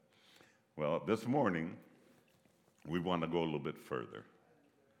Well, this morning, we want to go a little bit further.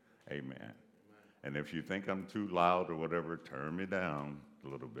 Amen. And if you think I'm too loud or whatever, turn me down a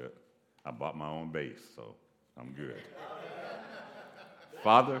little bit. I bought my own bass, so I'm good.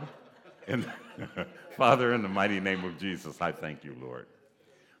 Father, in Father, in the mighty name of Jesus, I thank you, Lord.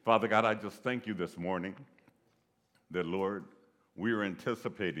 Father God, I just thank you this morning that, Lord, we are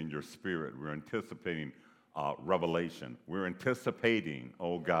anticipating your spirit. We're anticipating revelation. We're anticipating,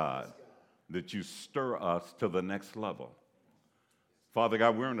 oh God, that you stir us to the next level. Father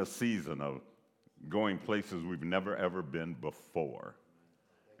God, we're in a season of going places we've never, ever been before.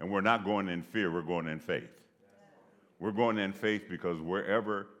 And we're not going in fear, we're going in faith. We're going in faith because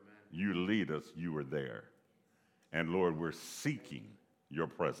wherever you lead us, you are there. And Lord, we're seeking your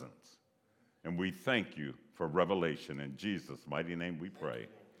presence. And we thank you for revelation. In Jesus' mighty name we pray.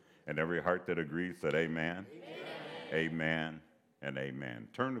 And every heart that agrees said amen, amen, and amen.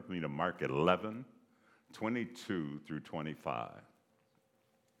 Turn with me to Mark 11, 22 through 25.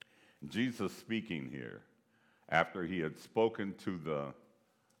 Jesus speaking here after he had spoken to the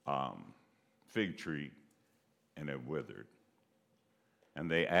fig tree and it withered. And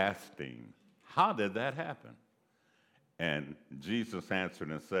they asked him, how did that happen? And Jesus answered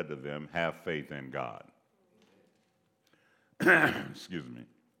and said to them, have faith in God. Excuse me.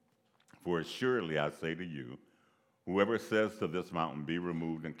 For assuredly I say to you, whoever says to this mountain, be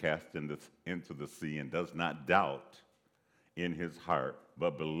removed and cast into the sea, and does not doubt in his heart,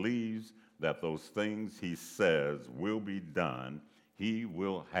 but believes that those things he says will be done, he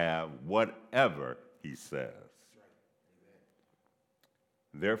will have whatever he says.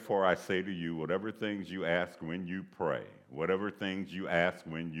 Therefore, I say to you, whatever things you ask when you pray,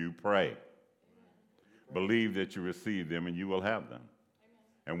 believe that you receive them and you will have them.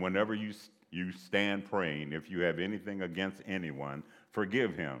 And whenever you stand praying, if you have anything against anyone,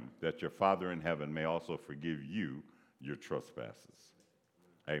 forgive him, that your Father in heaven may also forgive you your trespasses.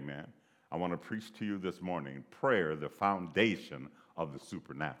 Amen. I want to preach to you this morning, prayer, the foundation of the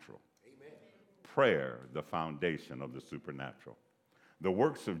supernatural. Amen. Prayer, the foundation of the supernatural. The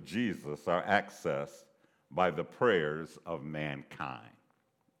works of Jesus are accessed by the prayers of mankind.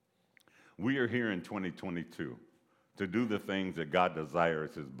 We are here in 2022 to do the things that God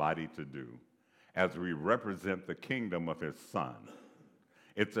desires his body to do as we represent the kingdom of his Son.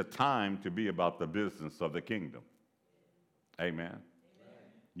 It's a time to be about the business of the kingdom. Amen. Amen.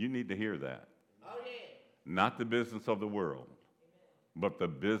 You need to hear that. Oh, yeah. Not the business of the world, but the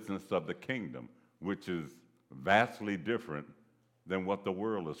business of the kingdom, which is vastly different than what the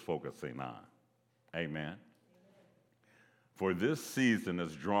world is focusing on. Amen. For this season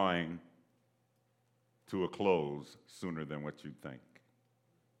is drawing to a close sooner than what you think.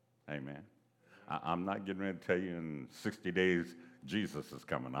 Amen. I'm not getting ready to tell you in 60 days Jesus is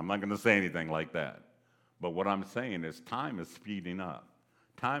coming. I'm not going to say anything like that. But what I'm saying is time is speeding up.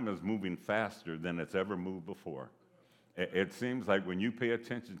 Time is moving faster than it's ever moved before. It seems like when you pay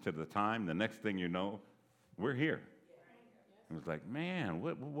attention to the time, the next thing you know, we're here. It was like, man,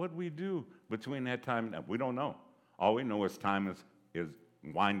 what we do between that time? We don't know. All we know is time is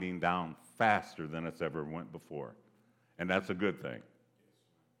winding down faster than it's ever went before. And that's a good thing.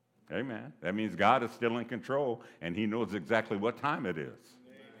 Amen. That means God is still in control, and he knows exactly what time it is.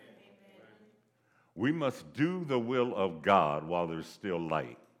 Amen. We must do the will of God while there's still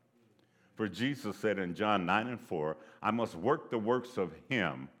light. For Jesus said in John 9:4, I must work the works of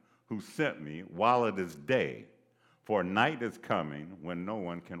him who sent me while it is day, for night is coming when no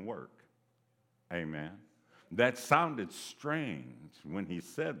one can work. Amen. That sounded strange when he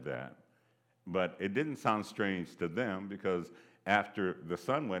said that, but it didn't sound strange to them because after the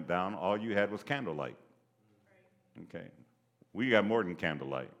sun went down, all you had was candlelight. Okay. We got more than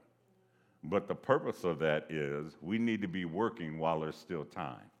candlelight. But the purpose of that is we need to be working while there's still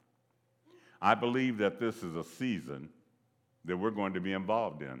time. I believe that this is a season that we're going to be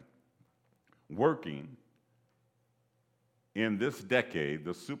involved in. Working in this decade,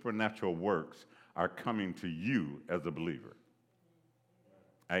 the supernatural works are coming to you as a believer.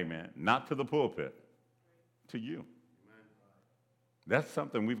 Amen. Not to the pulpit, to you. That's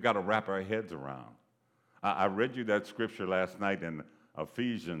something we've got to wrap our heads around. I read you that scripture last night in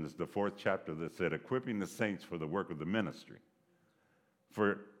Ephesians, the 4th chapter, that said, equipping the saints for the work of the ministry.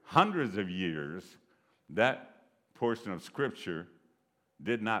 For hundreds of years, that portion of scripture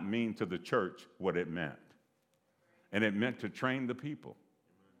did not mean to the church what it meant. And it meant to train the people.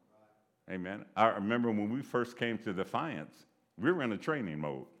 Amen. I remember when we first came to Defiance, we were in a training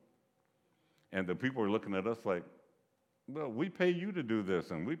mode. And the people were looking at us like, well, we pay you to do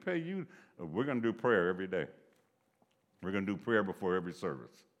this, and we pay you. We're going to do prayer every day. We're going to do prayer before every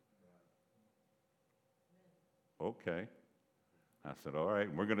service. okay. I said, all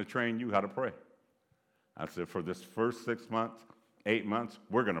right, we're going to train you how to pray. I said, for this first 6 months, 8 months,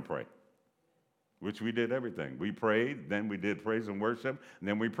 we're going to pray, which we did everything. We prayed, then we did praise and worship, and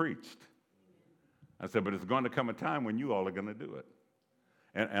then we preached. I said, but it's going to come a time when you all are going to do it.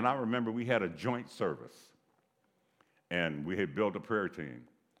 And I remember we had a joint service, and we had built a prayer team,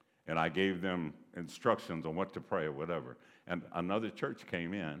 and I gave them instructions on what to pray or whatever. And another church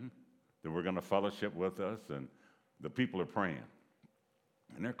came in that were going to fellowship with us, and the people are praying,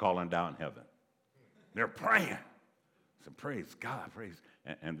 and they're calling down heaven. They're praying. I said, praise God, praise.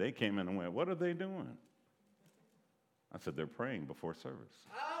 And they came in and went, what are they doing? I said, they're praying before service.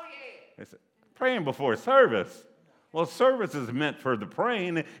 Oh, yeah. They said, praying before service? Well, service is meant for the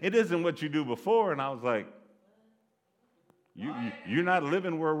praying. It isn't what you do before. And I was like, you're not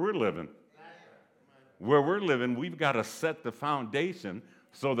living where we're living. Where we're living, we've got to set the foundation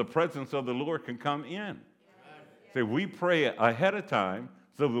so the presence of the Lord can come in. So we pray ahead of time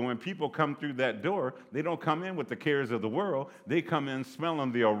so that when people come through that door, they don't come in with the cares of the world. They come in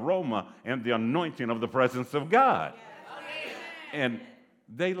smelling the aroma and the anointing of the presence of God. And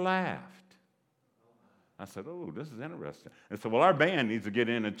they laughed. I said, oh, this is interesting. And so, well, our band needs to get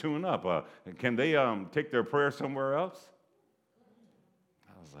in and tune up. Can they take their prayer somewhere else?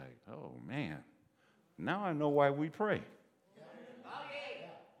 I was like, oh, man. Now I know why we pray.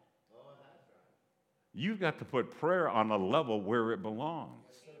 You've got to put prayer on a level where it belongs.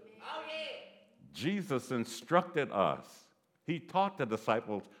 Jesus instructed us. He taught the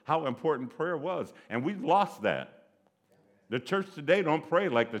disciples how important prayer was, and we've lost that. The church today don't pray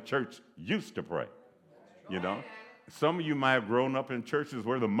like the church used to pray. You know, some of you might have grown up in churches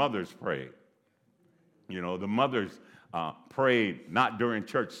where the mothers prayed. You know, the mothers prayed not during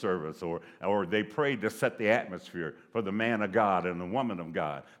church service, or they prayed to set the atmosphere for the man of God and the woman of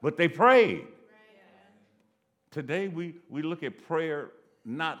God. But they prayed. Today, we look at prayer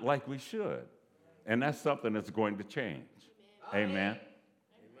not like we should. And that's something that's going to change. Amen. Amen.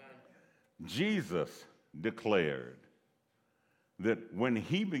 Jesus declared that when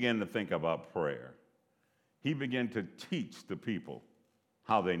he began to think about prayer, he began to teach the people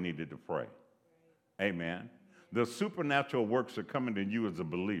how they needed to pray. Amen. The supernatural works are coming to you as a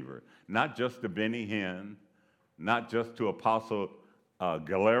believer, not just to Benny Hinn, not just to Apostle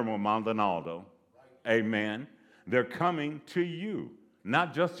Guillermo Maldonado. Amen. They're coming to you,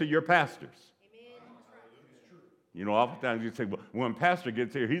 not just to your pastors. You know, oftentimes you say, well, when pastor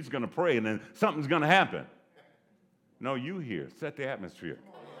gets here, he's going to pray, and then something's going to happen. No, you here. Set the atmosphere.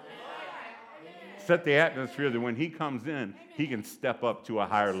 Set the atmosphere that when he comes in, he can step up to a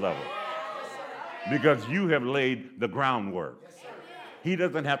higher level. Because you have laid the groundwork. He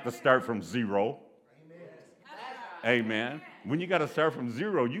doesn't have to start from zero. Amen. When you got to start from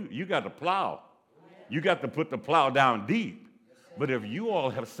zero, you got to plow. You got to put the plow down deep. But if you all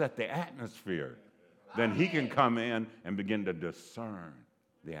have set the atmosphere, then he can come in and begin to discern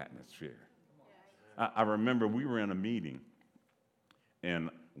the atmosphere. I remember we were in a meeting, and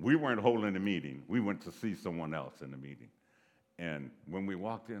we weren't holding a meeting. We went to see someone else in the meeting. And when we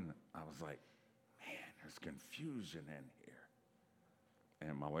walked in, I was like, man, there's confusion in here.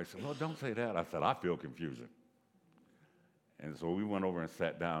 And my wife said, well, don't say that. I said, I feel confusion. And so we went over and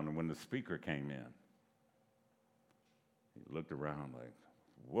sat down, and when the speaker came in, he looked around like,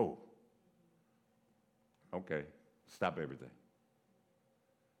 whoa. Okay, stop everything.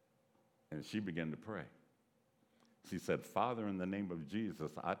 And she began to pray. She said, Father, in the name of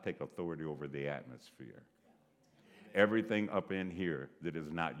Jesus, I take authority over the atmosphere. Everything up in here that is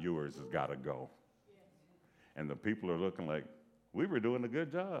not yours has got to go. And the people are looking like, we were doing a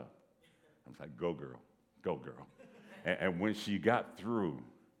good job. I was like, go, girl. Go, girl. And when she got through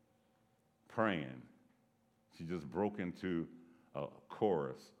praying, she just broke into a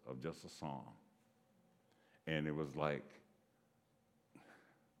chorus of just a song. And it was like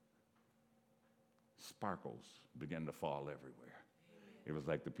sparkles began to fall everywhere. It was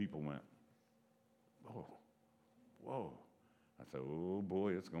like the people went, whoa, whoa. I said, oh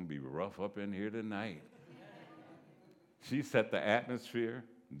boy, it's going to be rough up in here tonight. She set the atmosphere.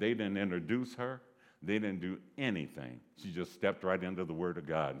 They didn't introduce her. They didn't do anything. She just stepped right into the Word of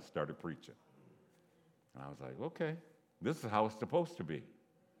God and started preaching. And I was like, okay, this is how it's supposed to be.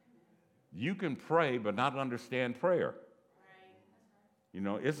 You can pray but not understand prayer. You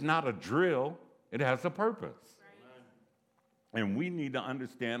know, it's not a drill. It has a purpose. And we need to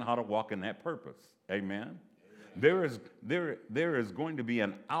understand how to walk in that purpose. Amen? There is going to be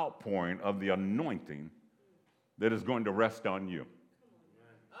an outpouring of the anointing that is going to rest on you.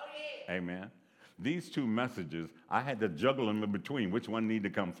 Amen? These two messages, I had to juggle them in between. Which one needed to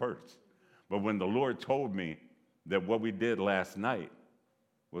come first? But when the Lord told me that what we did last night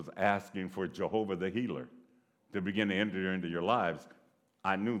was asking for Jehovah the healer to begin to enter into your lives,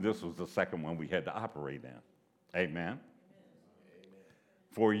 I knew this was the second one we had to operate in. Amen.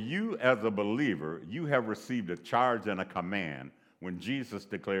 For you as a believer, you have received a charge and a command when Jesus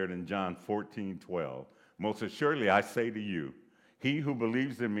declared in John 14:12, most assuredly I say to you, he who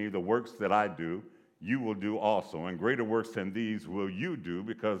believes in me, the works that I do, you will do also. And greater works than these will you do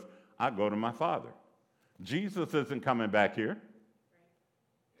because I go to my Father. Jesus isn't coming back here.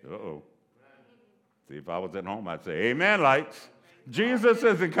 Uh-oh. See, if I was at home, I'd say, amen, lights. Jesus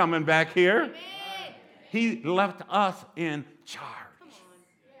isn't coming back here. Amen. He left us in charge.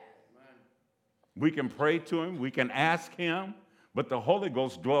 We can pray to him, we can ask him, but the Holy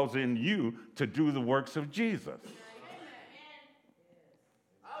Ghost dwells in you to do the works of Jesus.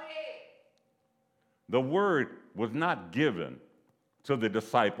 The word was not given to the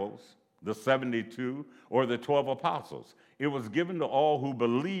disciples, the 72, or the 12 apostles. It was given to all who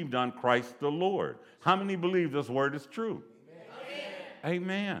believed on Christ the Lord. How many believe this word is true? Amen.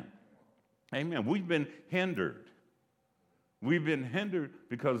 Amen. Amen. We've been hindered. We've been hindered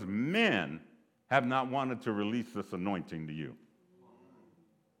because men have not wanted to release this anointing to you.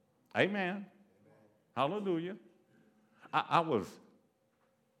 Amen. Hallelujah. I was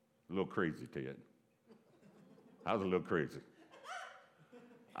a little crazy, Ted. I was a little crazy.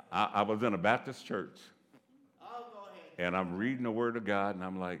 I was in a Baptist church, and I'm reading the Word of God, and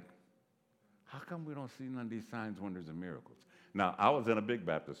I'm like, how come we don't see none of these signs, wonders, and miracles? Now, I was in a big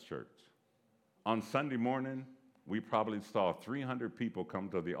Baptist church. On Sunday morning, we probably saw 300 people come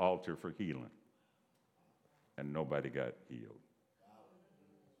to the altar for healing, and nobody got healed.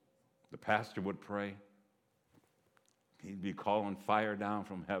 The pastor would pray. He'd be calling fire down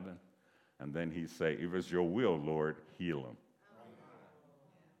from heaven, and then he'd say, if it's your will, Lord, heal him.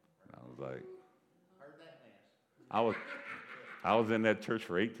 And I was like, I was in that church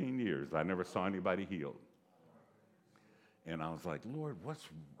for 18 years. I never saw anybody healed. And I was like, Lord, what's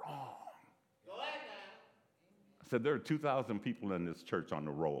wrong? I said, there are 2,000 people in this church on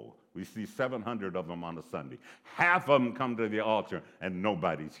the roll. We see 700 of them on a Sunday. Half of them come to the altar, and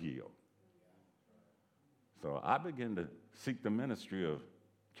nobody's healed. So I began to seek the ministry of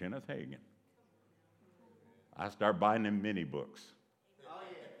Kenneth Hagin. I started buying them mini books.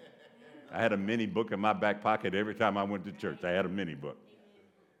 I had a mini book in my back pocket every time I went to church. I had a mini book.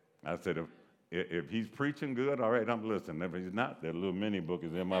 I said, if he's preaching good, all right, I'm listening. If he's not, that little mini book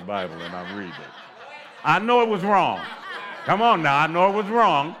is in my Bible, and I'm reading it. I know it was wrong. Come on now, I know it was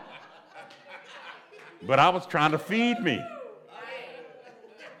wrong. But I was trying to feed me.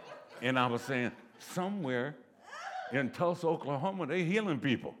 And I was saying, somewhere in Tulsa, Oklahoma, they're healing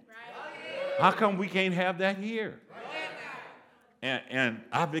people. How come we can't have that here? And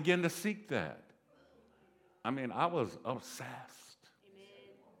I began to seek that. I mean, I was obsessed.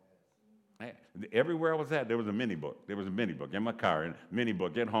 Everywhere I was at, there was a mini book. There was a mini book in my car, and mini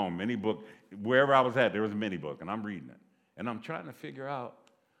book at home, mini book. Wherever I was at, there was a mini book, and I'm reading it. And I'm trying to figure out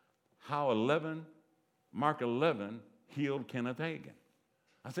how Mark 11 healed Kenneth Hagin.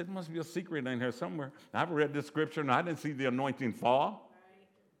 I said, there must be a secret in here somewhere. I've read this scripture, and I didn't see the anointing fall.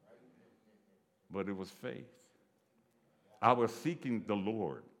 But it was faith. I was seeking the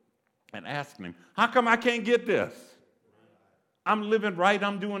Lord and asking him, how come I can't get this? I'm living right.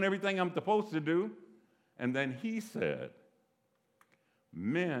 I'm doing everything I'm supposed to do. And then he said,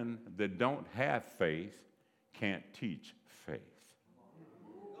 men that don't have faith can't teach faith.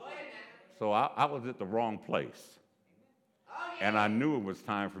 So I was at the wrong place. And I knew it was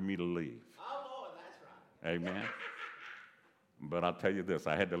time for me to leave. Amen. But I'll tell you this,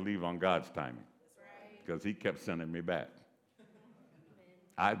 I had to leave on God's timing because he kept sending me back.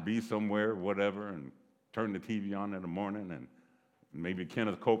 I'd be somewhere, whatever, and turn the TV on in the morning, and maybe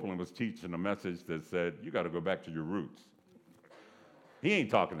Kenneth Copeland was teaching a message that said, you got to go back to your roots. He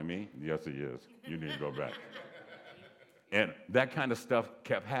ain't talking to me. Yes, he is. You need to go back. And that kind of stuff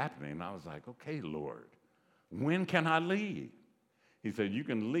kept happening. And I was like, okay, Lord, when can I leave? He said, you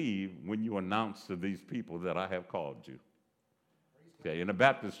can leave when you announce to these people that I have called you. Okay, in a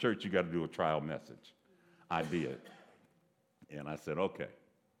Baptist church, you got to do a trial message. I did. And I said, okay,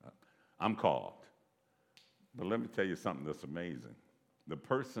 I'm called. But let me tell you something that's amazing. The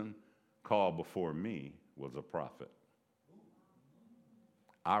person called before me was a prophet.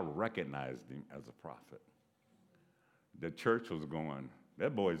 I recognized him as a prophet. The church was going,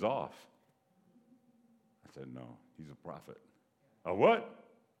 that boy's off. I said, no, he's a prophet. A what?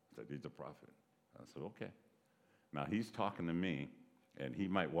 I said, he's a prophet. I said, okay. Now he's talking to me, and he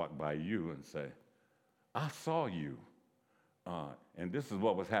might walk by you and say, I saw you, and this is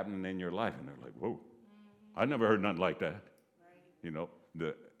what was happening in your life. And they're like, whoa. I never heard nothing like that. You know,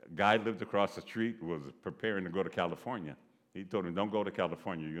 the guy lived across the street, was preparing to go to California. He told him, don't go to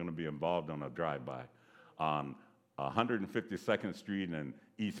California. You're going to be involved on a drive-by on 152nd Street and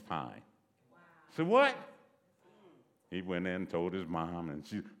East Pine. Wow. So what? He went in, told his mom, and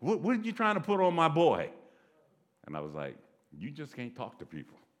she, what are you trying to put on my boy? And I was like, you just can't talk to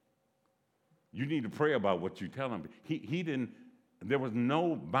people. You need to pray about what you tell him. He didn't, there was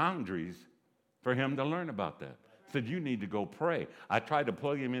no boundaries for him to learn about that. Said, you need to go pray. I tried to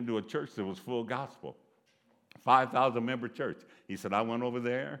plug him into a church that was full gospel, 5,000 member church. He said, I went over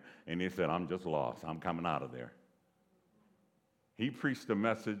there, and he said, I'm just lost. I'm coming out of there. He preached a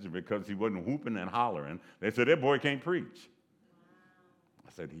message because he wasn't whooping and hollering. They said, that boy can't preach.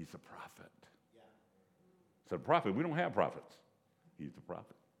 I said, he's a prophet. I said, prophet? We don't have prophets. He's the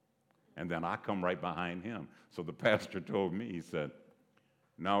prophet. And then I come right behind him. So the pastor told me, he said,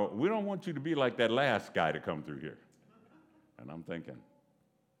 now, we don't want you to be like that last guy to come through here. And I'm thinking,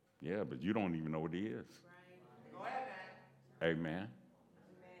 yeah, but you don't even know what he is. Right. Amen.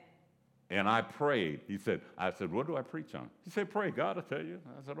 And I prayed. I said, what do I preach on? He said, pray. God will tell you.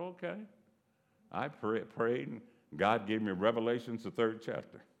 I said, okay. I prayed, and God gave me Revelations, the 3rd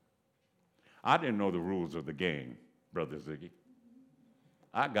chapter. I didn't know the rules of the game, Brother Ziggy.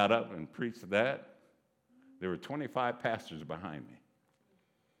 I got up and preached that. There were 25 pastors behind me.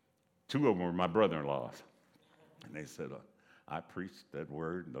 2 of them were my brother-in-laws. And they said, I preached that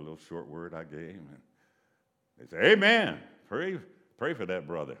word, the little short word I gave. And they said, amen. Pray for that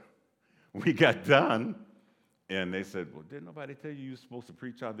brother. We got done, and they said, well, didn't nobody tell you were supposed to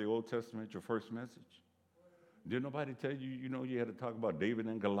preach out of the Old Testament, your first message? Didn't nobody tell you, you had to talk about David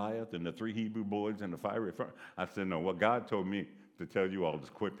and Goliath and the 3 Hebrew boys and the fiery furnace? I said, no, what God told me to tell you all is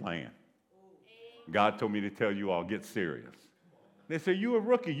quit playing. God told me to tell you all, get serious. They said, you a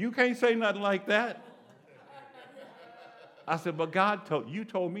rookie. You can't say nothing like that. I said, but God you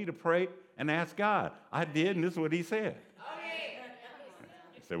told me to pray and ask God. I did, and this is what he said.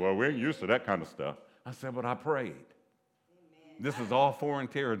 He said, well, we're used to that kind of stuff. I said, but I prayed. This is all foreign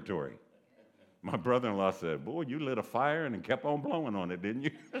territory. My brother-in-law said, boy, you lit a fire and kept on blowing on it, didn't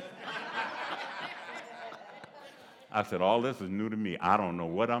you? I said, all this is new to me. I don't know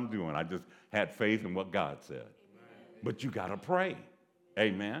what I'm doing. I just had faith in what God said. But you got to pray.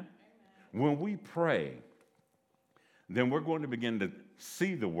 Amen? When we pray, then we're going to begin to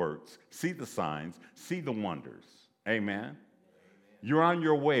see the works, see the signs, see the wonders. Amen? You're on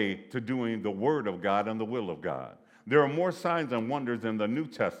your way to doing the Word of God and the will of God. There are more signs and wonders in the New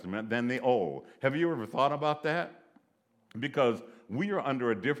Testament than the Old. Have you ever thought about that? Because we are under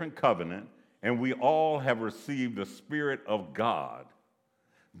a different covenant, and we all have received the Spirit of God.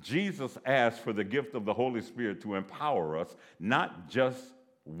 Jesus asked for the gift of the Holy Spirit to empower us, not just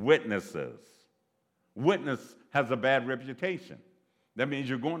witnesses. Witness has a bad reputation. That means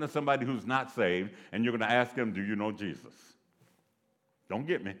you're going to somebody who's not saved, and you're going to ask them, do you know Jesus? Don't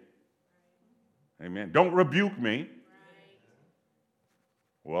get me. Amen. Don't rebuke me.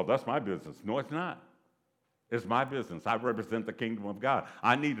 Well, that's my business. No, it's not. It's my business. I represent the kingdom of God.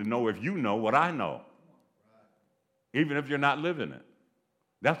 I need to know if you know what I know, even if you're not living it.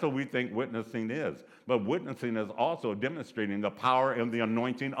 That's what we think witnessing is. But witnessing is also demonstrating the power and the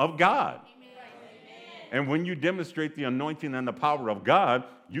anointing of God. Amen. And when you demonstrate the anointing and the power of God,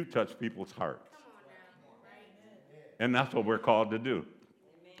 you touch people's hearts. And that's what we're called to do.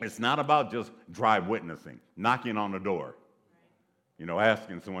 It's not about just dry witnessing, knocking on the door,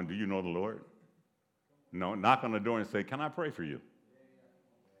 asking someone, do you know the Lord? No, knock on the door and say, can I pray for you?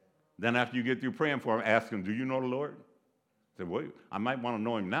 Then after you get through praying for him, ask him, do you know the Lord? Say, well, I might want to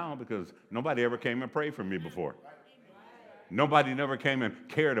know him now because nobody ever came and prayed for me before. Nobody never came and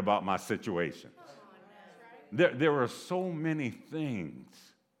cared about my situation. There are so many things,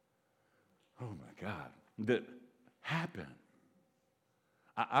 oh my God, that happen.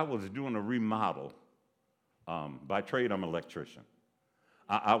 I was doing a remodel. By trade, I'm an electrician.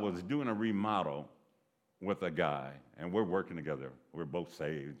 I was doing a remodel with a guy, and we're working together. We're both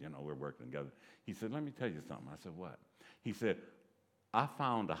saved, we're working together. He said, let me tell you something. I said, what? He said, I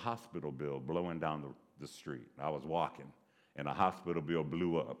found a hospital bill blowing down the street. I was walking, and a hospital bill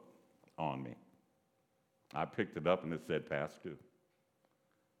blew up on me. I picked it up, and it said, pass due.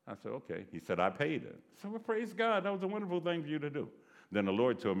 I said, okay. He said, I paid it. I said, well, praise God. That was a wonderful thing for you to do. Then the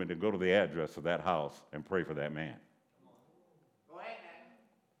Lord told me to go to the address of that house and pray for that man. Go ahead,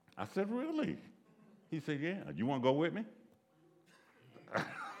 man. I said, really? He said, yeah. You want to go with me? I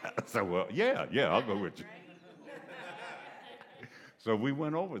said, well, yeah, I'll go with you. So we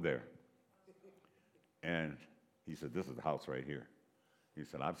went over there. And he said, this is the house right here. He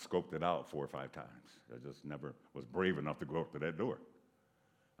said, I've scoped it out 4 or 5 times. I just never was brave enough to go up to that door.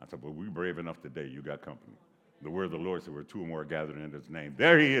 I said, well, we're brave enough today. You got company. The word of the Lord said, where 2 or more are gathered in his name.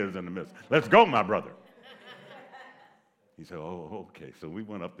 There he is in the midst. Let's go, my brother. He said, oh, okay. So we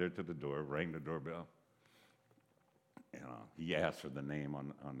went up there to the door, rang the doorbell. And he asked for the name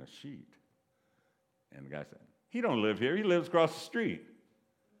on the sheet. And the guy said, he don't live here. He lives across the street.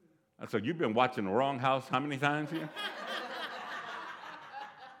 I said, you've been watching the wrong house how many times here?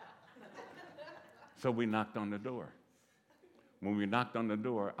 So we knocked on the door. When we knocked on the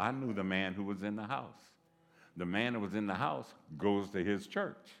door, I knew the man who was in the house. The man that was in the house goes to his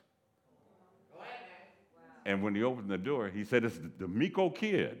church. And when he opened the door, he said, it's the Miko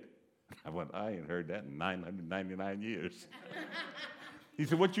kid. I went, I ain't heard that in 999 years. He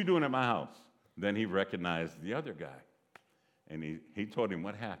said, what you doing at my house? Then he recognized the other guy. And he told him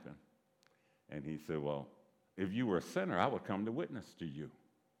what happened. And he said, well, if you were a sinner, I would come to witness to you.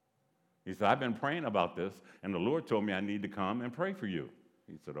 He said, I've been praying about this, and the Lord told me I need to come and pray for you.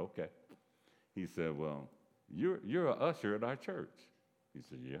 He said, okay. He said, well, you're an usher at our church. He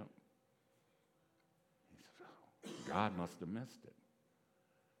said, yeah. He said, oh, God must have missed it.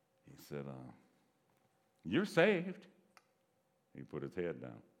 He said, you're saved. He put his head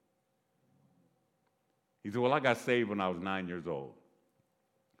down. He said, well, I got saved when I was 9 years old.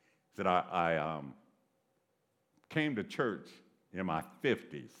 He said, I came to church in my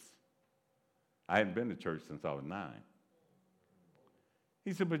 50s. I hadn't been to church since I was 9.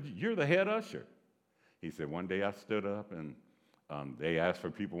 He said, but you're the head usher. He said, one day I stood up and they asked for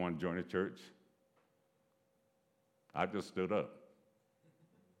people who want to join the church. I just stood up.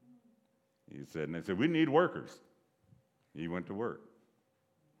 He said, and they said, we need workers. He went to work.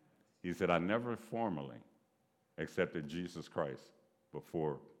 He said, I never formally accepted Jesus Christ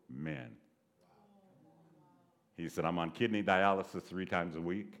before men. He said, I'm on kidney dialysis 3 times a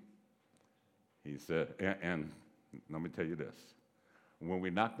week. He said, and let me tell you this. When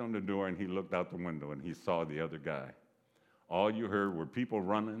we knocked on the door and he looked out the window and he saw the other guy, all you heard were people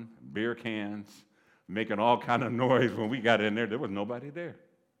running, beer cans, making all kind of noise. When we got in there was nobody there.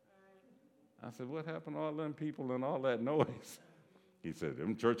 I said, what happened to all them people and all that noise? He said,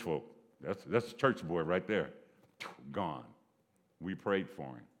 them church folk, that's a church boy right there. Gone. We prayed for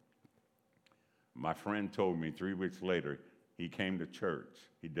him. My friend told me 3 weeks later, he came to church,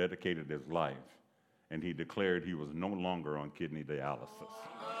 he dedicated his life, and he declared he was no longer on kidney dialysis.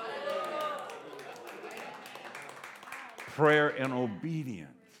 Prayer and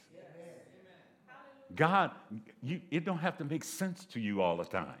obedience. God, it don't have to make sense to you all the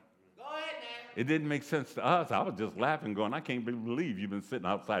time. It didn't make sense to us. I was just laughing, going, I can't believe you've been sitting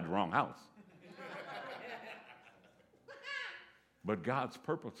outside the wrong house. But God's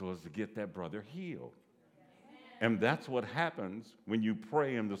purpose was to get that brother healed. And that's what happens when you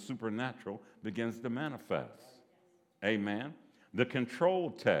pray and the supernatural begins to manifest. Amen. The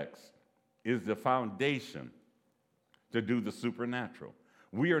control text is the foundation to do the supernatural.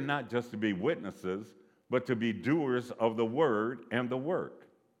 We are not just to be witnesses, but to be doers of the word and the work.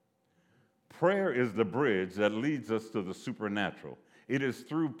 Prayer is the bridge that leads us to the supernatural. It is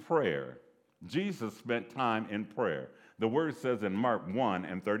through prayer. Jesus spent time in prayer. The word says in Mark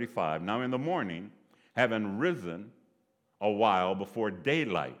 1:35, now in the morning, having risen a while before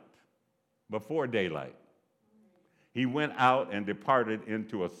daylight, he went out and departed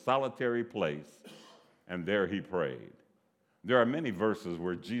into a solitary place, and there he prayed. There are many verses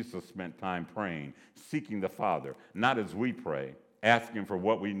where Jesus spent time praying, seeking the Father, not as we pray, asking for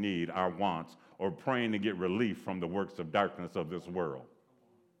what we need, our wants, or praying to get relief from the works of darkness of this world.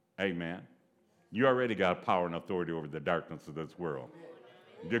 Amen. You already got power and authority over the darkness of this world.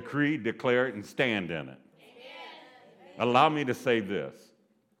 Decree, declare it, and stand in it. Allow me to say this.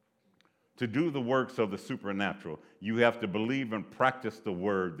 To do the works of the supernatural, you have to believe and practice the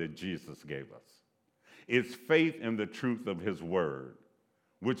word that Jesus gave us. It's faith in the truth of his word,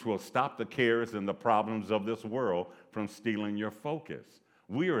 which will stop the cares and the problems of this world from stealing your focus.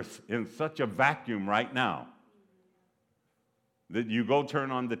 We are in such a vacuum right now that you go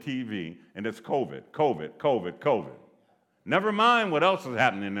turn on the TV and it's COVID, COVID, COVID, COVID. Never mind what else is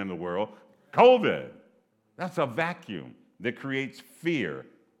happening in the world. COVID. That's a vacuum that creates fear.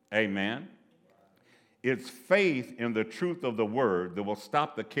 Amen. It's faith in the truth of the word that will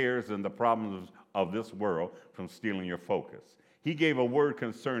stop the cares and the problems of this world from stealing your focus. He gave a word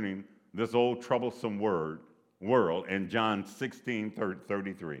concerning this old troublesome world in John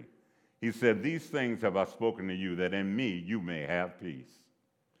 16:33. He said, these things have I spoken to you, that in me you may have peace.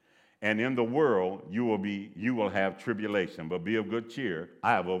 And in the world you will have tribulation, but be of good cheer.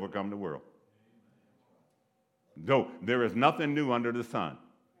 I have overcome the world. Though there is nothing new under the sun.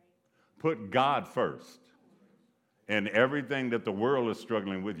 Put God first. And everything that the world is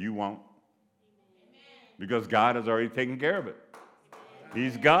struggling with, you won't. Because God has already taken care of it.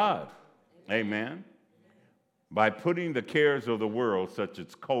 He's God. Amen. By putting the cares of the world, such as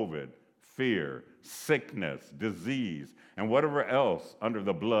COVID, fear, sickness, disease, and whatever else under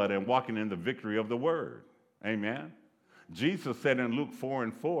the blood, and walking in the victory of the word. Amen. Jesus said in Luke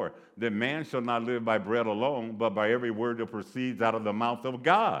 4:4 that man shall not live by bread alone, but by every word that proceeds out of the mouth of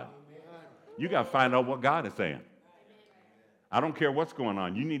God. You got to find out what God is saying. I don't care what's going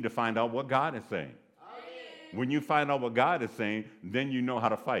on. You need to find out what God is saying. When you find out what God is saying, then you know how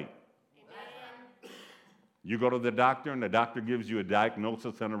to fight. You go to the doctor, and the doctor gives you a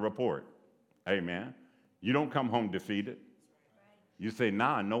diagnosis and a report. Amen. You don't come home defeated. You say,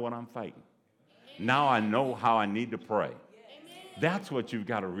 now I know what I'm fighting. Now I know how I need to pray. That's what you've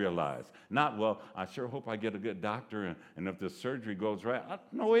got to realize. Not, well, I sure hope I get a good doctor, and if the surgery goes right,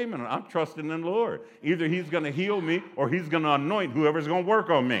 no, wait a minute, I'm trusting in the Lord. Either he's going to heal me or he's going to anoint whoever's going to work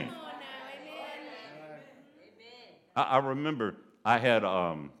on me. I remember I had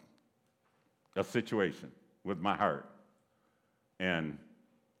a situation with my heart, and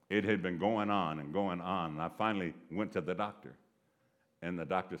it had been going on, and I finally went to the doctor, and the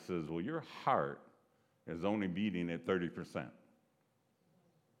doctor says, well, your heart is only beating at 30%.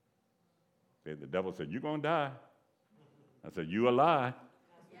 The devil said, you're going to die. I said, you a lie.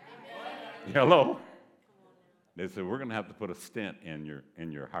 Hello. They said, we're going to have to put a stent in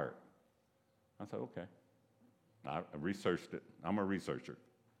your heart. I said, okay. I researched it. I'm a researcher.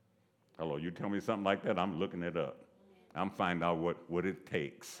 Hello, you tell me something like that, I'm looking it up. I'm finding out what it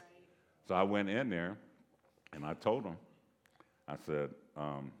takes. So I went in there, and I told them, I said,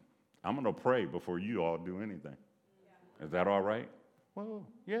 I'm going to pray before you all do anything. Is that all right? Well,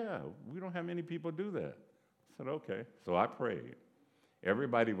 yeah, we don't have many people do that. I said, okay. So I prayed.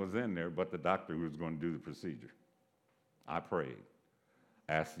 Everybody was in there but the doctor who was going to do the procedure. I prayed.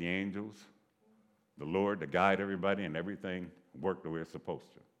 Asked the angels, the Lord to guide everybody, and everything worked the way it's supposed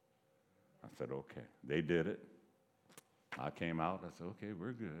to. I said, okay. They did it. I came out. I said, okay,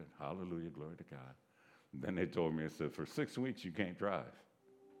 we're good. Hallelujah, glory to God. And then they told me, I said, for 6 weeks you can't drive.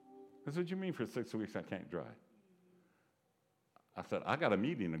 I said, what do you mean for 6 weeks I can't drive? I said, I got a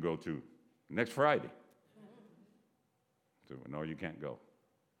meeting to go to next Friday. I said, well, no, you can't go.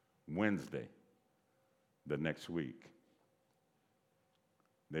 Wednesday, the next week.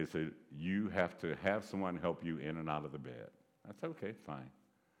 They said, you have to have someone help you in and out of the bed. I said, okay, fine.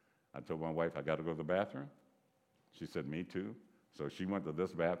 I told my wife, I got to go to the bathroom. She said, me too. So she went to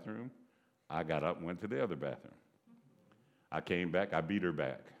this bathroom. I got up and went to the other bathroom. I came back. I beat her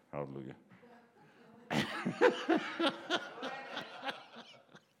back. Hallelujah.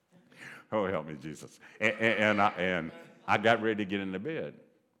 Oh, help me, Jesus. And I got ready to get in the bed,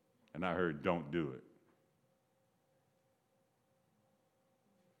 and I heard, don't do it.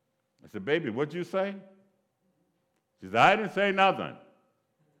 I said, baby, what'd you say? She said, I didn't say nothing.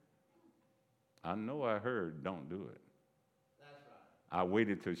 I know I heard, don't do it. That's right. I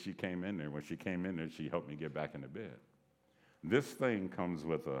waited till she came in there. When she came in there, she helped me get back in the bed. This thing comes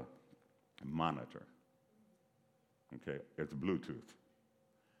with a monitor. Okay, it's Bluetooth.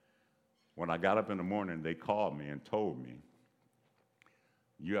 When I got up in the morning, they called me and told me,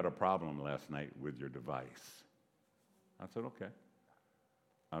 you had a problem last night with your device. I said, okay.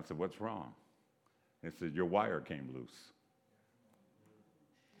 I said, what's wrong? They said, your wire came loose.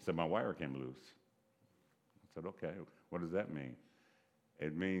 I said, my wire came loose. I said, okay, what does that mean?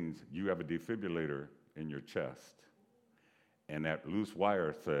 It means you have a defibrillator in your chest, and that loose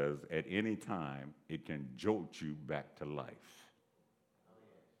wire says at any time it can jolt you back to life.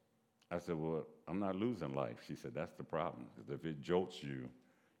 I said, well, I'm not losing life. She said, that's the problem, because if it jolts you,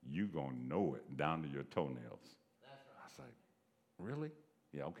 you're going to know it down to your toenails. That's right. I was like, really?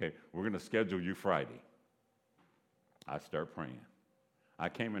 Yeah, okay, we're going to schedule you Friday. I start praying. I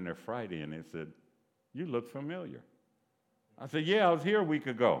came in there Friday, and they said, you look familiar. I said, yeah, I was here a week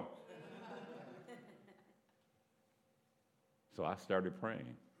ago. So I started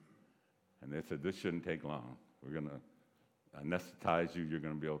praying, and they said, this shouldn't take long. We're going to anesthetize you. You're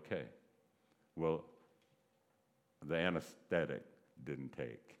going to be okay. Well, the anesthetic didn't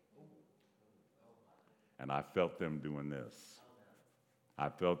take. And I felt them doing this. I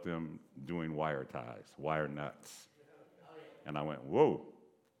felt them doing wire ties, wire nuts. And I went, whoa.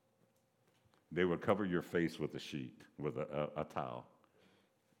 They would cover your face with a sheet, with a towel.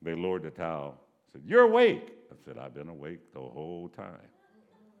 They lowered the towel, said, you're awake. I said, I've been awake the whole time.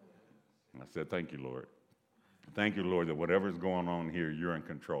 And I said, thank you, Lord. Thank you, Lord, that whatever's going on here, you're in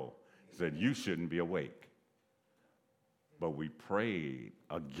control. He said, you shouldn't be awake. But we prayed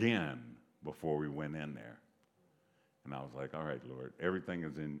again before we went in there. And I was like, all right, Lord, everything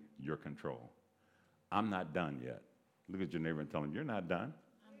is in your control. I'm not done yet. Look at your neighbor and tell him, you're not done.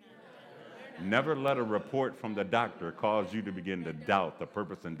 Never let a report from the doctor cause you to begin to doubt the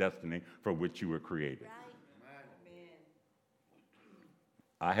purpose and destiny for which you were created.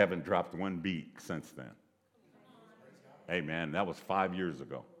 I haven't dropped one beat since then. Amen. That was 5 years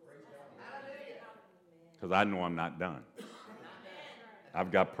ago. Because I know I'm not done.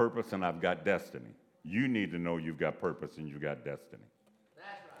 I've got purpose and I've got destiny. You need to know you've got purpose and you've got destiny. That's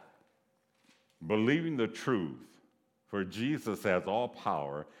right. Believing the truth, for Jesus has all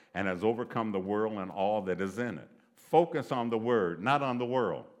power and has overcome the world and all that is in it. Focus on the word, not on the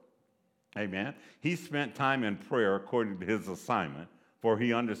world. Amen. He spent time in prayer according to his assignment, for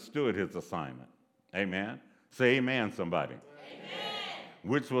he understood his assignment. Amen. Say amen, somebody. Amen.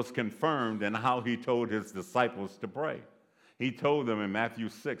 Which was confirmed in how he told his disciples to pray. He told them in Matthew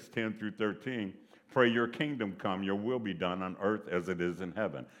 6, 10 through 13, pray your kingdom come, your will be done on earth as it is in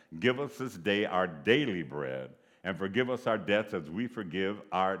heaven. Give us this day our daily bread, and forgive us our debts as we forgive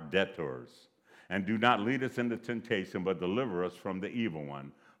our debtors. And do not lead us into temptation, but deliver us from the evil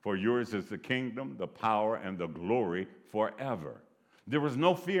one. For yours is the kingdom, the power, and the glory forever. There was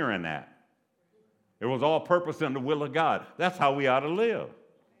no fear in that. It was all purpose and the will of God. That's how we ought to live.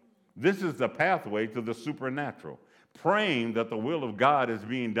 This is the pathway to the supernatural. Praying that the will of God is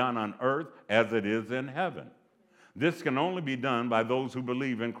being done on earth as it is in heaven. This can only be done by those who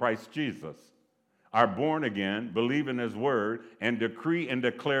believe in Christ Jesus, are born again, believe in his word, and decree and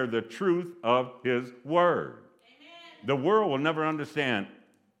declare the truth of his word. Amen. The world will never understand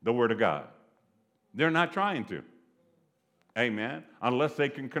the word of God. They're not trying to. Amen. Unless they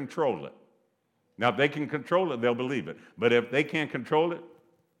can control it. Now, if they can control it, they'll believe it. But if they can't control it,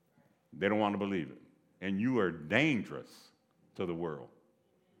 they don't want to believe it. And you are dangerous to the world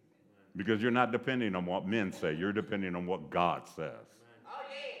because you're not depending on what men say. You're depending on what God says.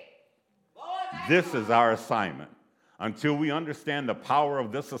 This is our assignment. Until we understand the power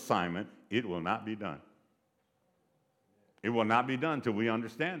of this assignment, it will not be done. It will not be done until we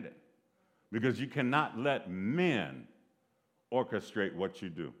understand it. Because you cannot let men orchestrate what you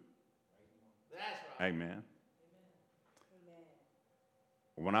do. That's right. Amen.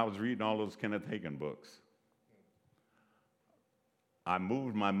 When I was reading all those Kenneth Hagin books, I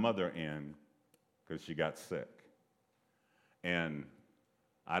moved my mother in because she got sick. And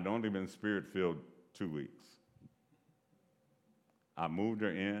I'd only been spirit-filled 2 weeks. I moved her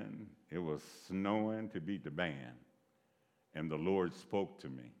in. It was snowing to beat the band. And the Lord spoke to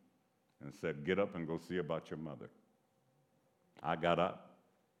me and said, get up and go see about your mother. I got up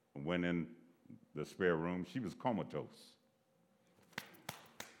and went in the spare room. She was comatose.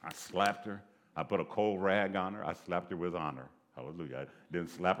 I slapped her. I put a cold rag on her. I slapped her with honor. Hallelujah. I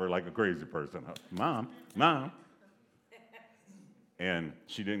didn't slap her like a crazy person. Mom. And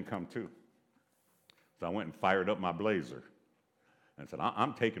she didn't come to. So I went and fired up my Blazer and said,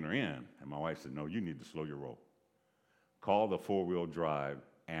 I'm taking her in. And my wife said, no, you need to slow your roll. Call the four-wheel drive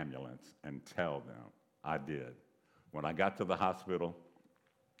ambulance and tell them. I did. When I got to the hospital,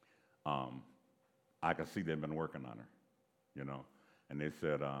 I could see they'd been working on her, you know. And they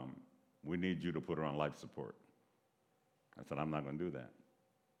said, we need you to put her on life support. I said, I'm not going to do that.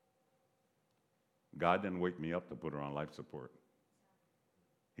 God didn't wake me up to put her on life support.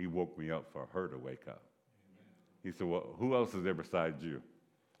 He woke me up for her to wake up. He said, well, who else is there besides you?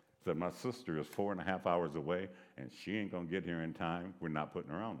 I said, my sister is 4.5 hours away, and she ain't going to get here in time. We're not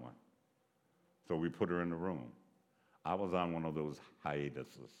putting her on one. So we put her in the room. I was on one of those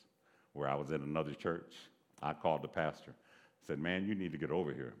hiatuses where I was at another church. I called the pastor. Said, man, you need to get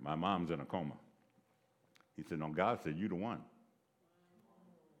over here. My mom's in a coma. He said, no, God said, you the one.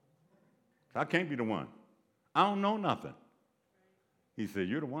 I can't be the one. I don't know nothing. He said,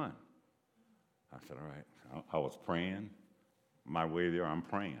 you're the one. I said, all right. I was praying. My way there, I'm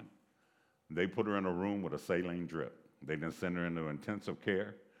praying. They put her in a room with a saline drip. They didn't send her into intensive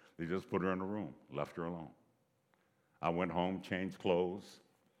care. They just put her in a room, left her alone. I went home, changed clothes.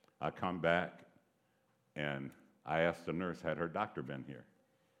 I come back, and I asked the nurse, had her doctor been here?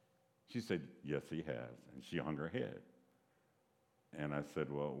 She said, yes, he has. And she hung her head. And I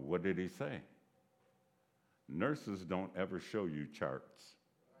said, well, what did he say? Nurses don't ever show you charts.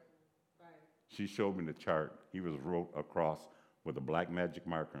 Right. She showed me the chart. He was wrote across with a black magic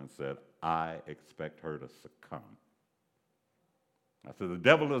marker and said, I expect her to succumb. I said, the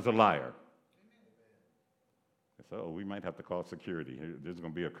devil is a liar. I said, oh, we might have to call security. There's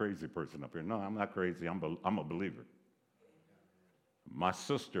going to be a crazy person up here. No, I'm not crazy. I'm a believer. My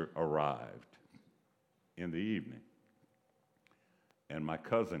sister arrived in the evening. And my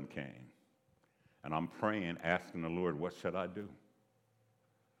cousin came. And I'm praying, asking the Lord, what should I do?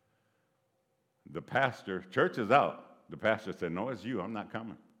 The pastor, church is out. The pastor said, no, it's you. I'm not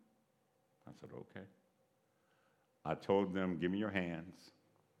coming. I said, okay. I told them, give me your hands.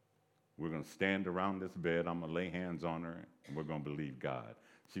 We're going to stand around this bed. I'm going to lay hands on her, and we're going to believe God.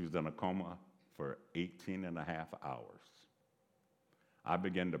 She was in a coma for 18 and a half hours. I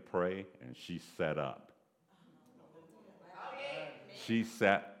began to pray, and she sat up. She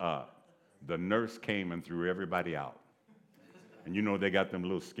sat up. The nurse came and threw everybody out. And you know they got them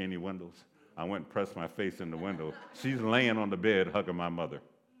little skinny windows. I went and pressed my face in the window. She's laying on the bed hugging my mother,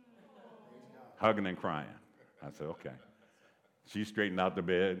 hugging and crying. I said, okay. She straightened out the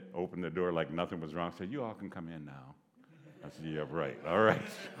bed, opened the door like nothing was wrong, said, you all can come in now. I said, yeah, right, all right.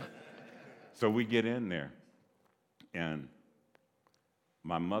 So we get in there, and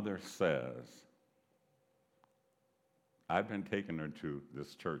my mother says, I've been taking her to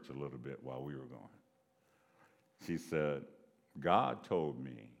this church a little bit while we were going. She said, God told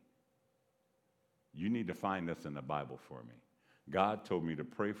me, you need to find this in the Bible for me. God told me to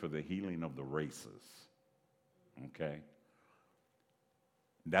pray for the healing of the races. Okay?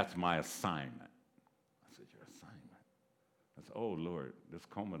 That's my assignment. I said, your assignment? I said, oh, Lord, this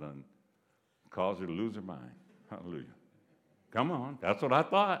coma done caused her to lose her mind. Hallelujah. Come on. That's what I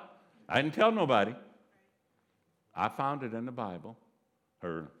thought. I didn't tell nobody. I found it in the Bible.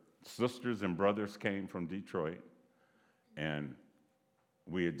 Her sisters and brothers came from Detroit, and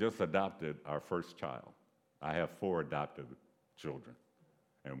we had just adopted our first child. I have 4 adopted children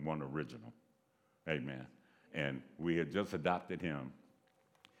and 1 original. Amen. And we had just adopted him.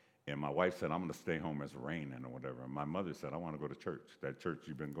 And my wife said, I'm going to stay home. It's raining or whatever. And my mother said, I want to go to church, that church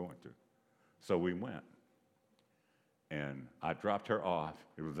you've been going to. So we went. And I dropped her off.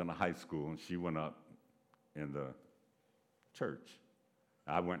 It was in a high school, and she went up in the church.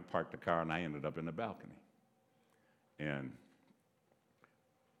 I went and parked the car, and I ended up in the balcony. And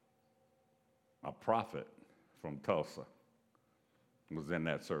a prophet from Tulsa was in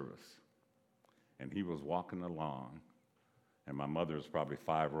that service. And he was walking along, and my mother was probably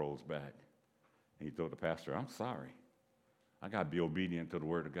 5 rows back. And he told the pastor, I'm sorry. I got to be obedient to the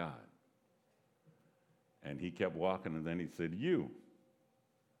word of God. And he kept walking, and then he said, you've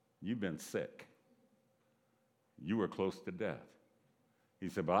been sick. You were close to death. He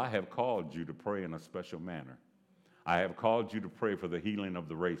said, but I have called you to pray in a special manner. I have called you to pray for the healing of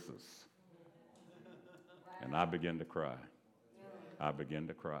the races. And I began to cry. I began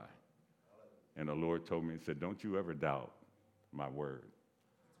to cry. And the Lord told me, he said, don't you ever doubt my word.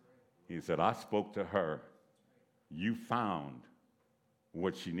 He said, I spoke to her. You found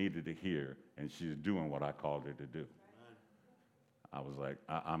what she needed to hear, and she's doing what I called her to do. I was like,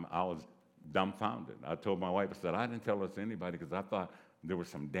 I was dumbfounded. I told my wife, I said, I didn't tell this to anybody because I thought there was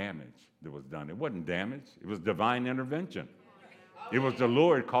some damage that was done. It wasn't damage. It was divine intervention. It was the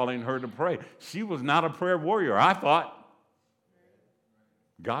Lord calling her to pray. She was not a prayer warrior. I thought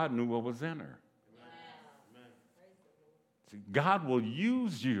God knew what was in her. See, God will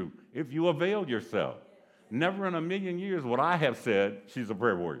use you if you avail yourself. Never in a million years would I have said she's a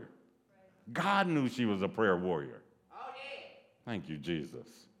prayer warrior. God knew she was a prayer warrior. Thank you, Jesus.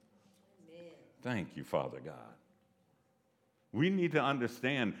 Thank you, Father God. We need to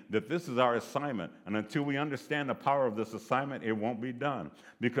understand that this is our assignment, and until we understand the power of this assignment, it won't be done.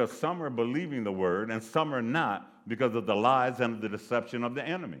 Because some are believing the word, and some are not because of the lies and the deception of the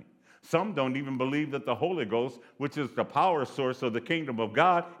enemy. Some don't even believe that the Holy Ghost, which is the power source of the kingdom of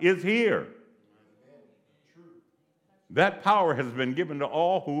God, is here. That power has been given to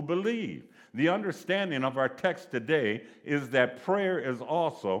all who believe. The understanding of our text today is that prayer is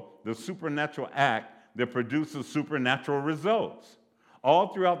also the supernatural act that produces supernatural results. All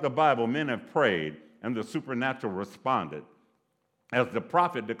throughout the Bible, men have prayed, and the supernatural responded. As the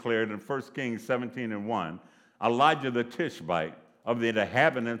prophet declared in 1 Kings 17:1, Elijah the Tishbite of the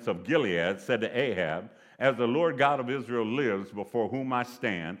inhabitants of Gilead said to Ahab, as the Lord God of Israel lives, before whom I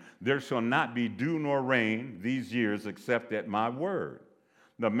stand, there shall not be dew nor rain these years except at my word.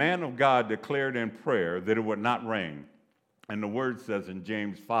 The man of God declared in prayer that it would not rain. And the word says in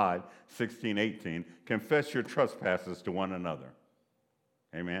James 5:16-18, confess your trespasses to one another.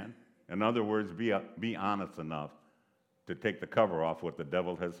 Amen? In other words, be honest enough to take the cover off what the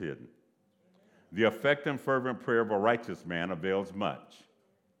devil has hidden. The effective and fervent prayer of a righteous man avails much.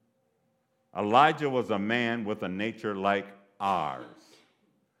 Elijah was a man with a nature like ours.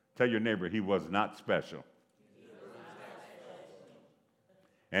 Tell your neighbor, he was not special.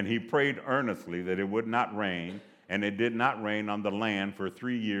 And he prayed earnestly that it would not rain, and it did not rain on the land for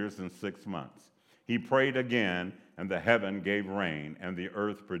 3 years and 6 months. He prayed again, and the heaven gave rain, and the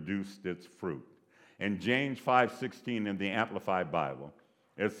earth produced its fruit. In James 5:16 in the Amplified Bible,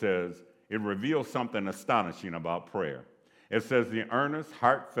 it says, it reveals something astonishing about prayer. It says, the earnest,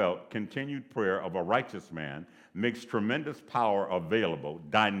 heartfelt, continued prayer of a righteous man makes tremendous power available,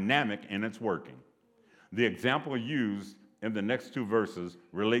 dynamic in its working. The example used in the next two verses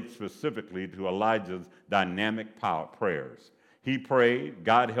relates specifically to Elijah's dynamic prayers. He prayed,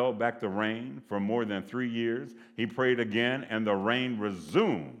 God held back the rain for more than 3 years. He prayed again, and the rain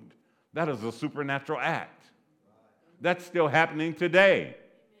resumed. That is a supernatural act. That's still happening today.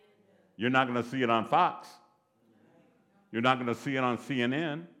 You're not going to see it on Fox. You're not going to see it on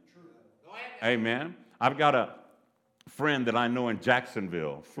CNN. Amen. I've got a friend that I know in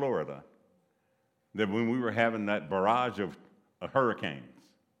Jacksonville, Florida, that when we were having that barrage of hurricanes,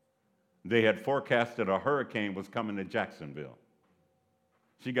 they had forecasted a hurricane was coming to Jacksonville.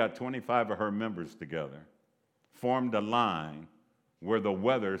 She got 25 of her members together, formed a line where the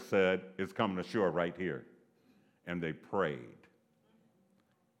weather said it's coming ashore right here. And they prayed,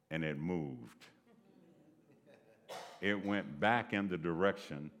 and it moved. It went back in the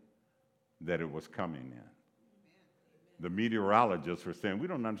direction that it was coming in. The meteorologists were saying, we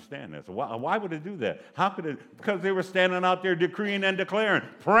don't understand this. Why would it do that? How could it? Because they were standing out there decreeing and declaring,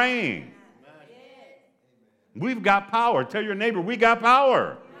 praying. We've got power. Tell your neighbor, we got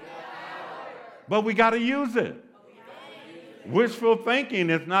power. But we got to use it. Wishful thinking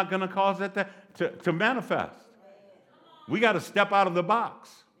is not going to cause it to manifest. We got to step out of the box.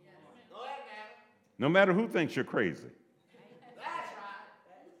 No matter who thinks you're crazy.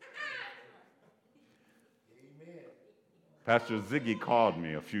 Pastor Ziggy called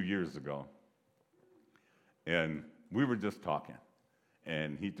me a few years ago, and we were just talking.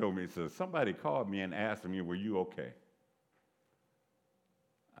 And he told me, he said, somebody called me and asked me, were you okay?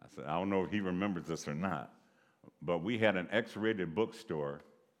 I said, I don't know if he remembers this or not, but we had an X-rated bookstore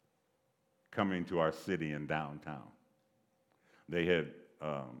coming to our city in downtown. They had,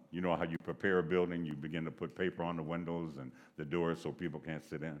 you know how you prepare a building, you begin to put paper on the windows and the doors so people can't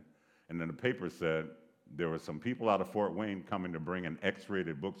sit in. And then the paper said there were some people out of Fort Wayne coming to bring an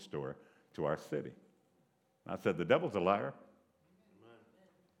X-rated bookstore to our city. I said, the devil's a liar.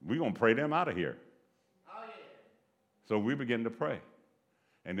 We're going to pray them out of here. Oh, yeah. So we begin to pray.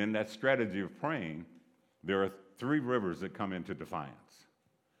 And in that strategy of praying, there are 3 rivers that come into Defiance.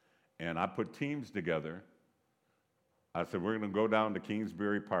 And I put teams together. I said, we're going to go down to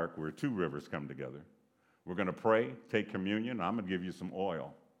Kingsbury Park where 2 rivers come together. We're going to pray, take communion. I'm going to give you some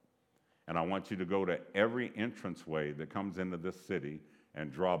oil. And I want you to go to every entranceway that comes into this city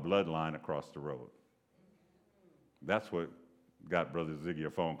and draw a bloodline across the road. That's what got Brother Ziggy a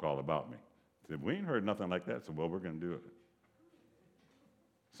phone call about me. He said, we ain't heard nothing like that. I said, well, we're going to do it.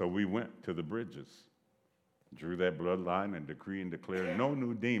 So we went to the bridges, drew that bloodline, and decree and declare no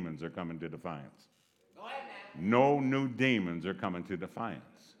new demons are coming to Defiance. No new demons are coming to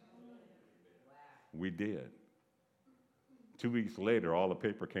Defiance. We did. 2 weeks later, all the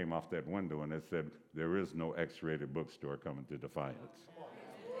paper came off that window, and it said, there is no X-rated bookstore coming to Defiance.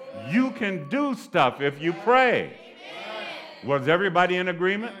 You can do stuff if you pray. Was everybody in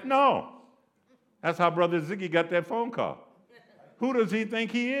agreement? No. That's how Brother Ziggy got that phone call. Who does he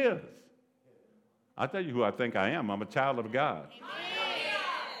think he is? I'll tell you who I think I am. I'm a child of God.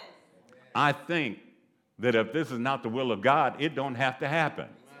 I think that if this is not the will of God, it don't have to happen.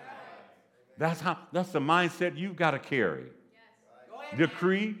 That's the mindset you've got to carry.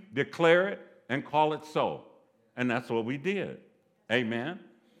 Decree, declare it, and call it so. And that's what we did. Amen.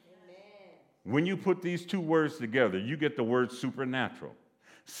 When you put these 2 words together, you get the word supernatural.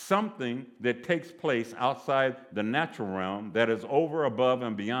 Something that takes place outside the natural realm that is over, above,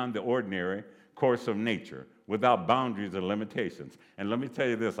 and beyond the ordinary course of nature, without boundaries or limitations. And let me tell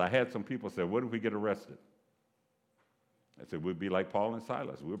you this, I had some people say, what if we get arrested? I said, we'd be like Paul and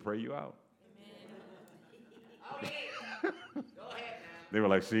Silas. We'll pray you out. Go ahead now. They were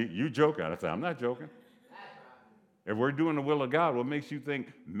like, see, you joking. I said, I'm not joking. If we're doing the will of God, what makes you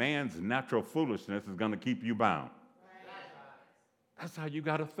think man's natural foolishness is going to keep you bound? That's how you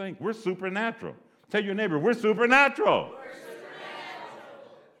got to think. We're supernatural. Tell your neighbor, we're supernatural.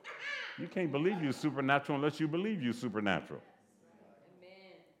 You can't believe you're supernatural unless you believe you're supernatural.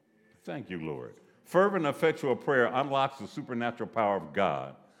 Amen. Thank you, Lord. Fervent, effectual prayer unlocks the supernatural power of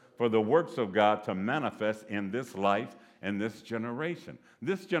God for the works of God to manifest in this life and this generation.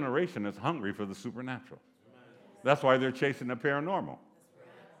 This generation is hungry for the supernatural. That's why they're chasing the paranormal.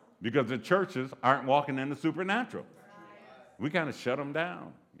 Because the churches aren't walking in the supernatural. We kind of shut them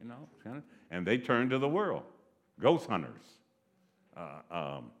down, you know, and they turn to the world. Ghost hunters,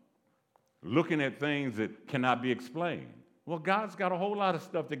 looking at things that cannot be explained. Well, God's got a whole lot of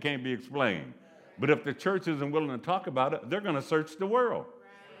stuff that can't be explained. But if the church isn't willing to talk about it, they're going to search the world.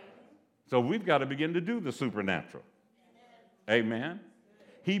 So we've got to begin to do the supernatural. Amen.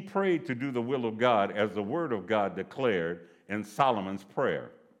 He prayed to do the will of God as the word of God declared in Solomon's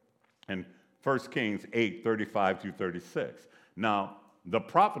prayer in 1 Kings 8:35-36. Now, the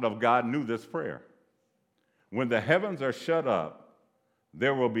prophet of God knew this prayer. When the heavens are shut up,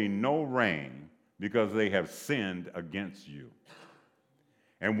 there will be no rain because they have sinned against you.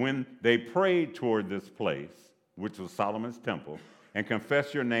 And when they prayed toward this place, which was Solomon's temple, and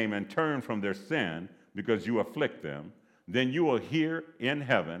confess your name and turn from their sin because you afflict them, then you will hear in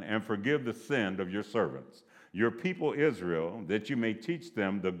heaven and forgive the sin of your servants, your people Israel, that you may teach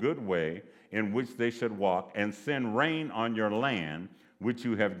them the good way in which they should walk, and send rain on your land, which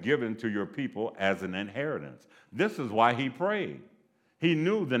you have given to your people as an inheritance. This is why he prayed. He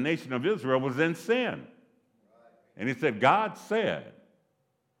knew the nation of Israel was in sin. And he said, God said,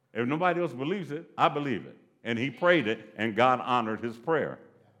 if nobody else believes it, I believe it. And he prayed it, and God honored his prayer.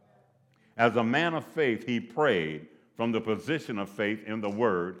 As a man of faith, he prayed from the position of faith in the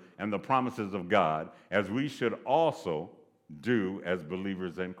word and the promises of God, as we should also do as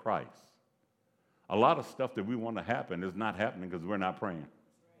believers in Christ. A lot of stuff that we want to happen is not happening because we're not praying.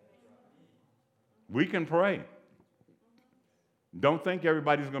 We can pray. Don't think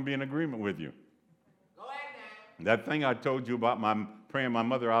everybody's going to be in agreement with you. Go ahead now. That thing I told you about my praying my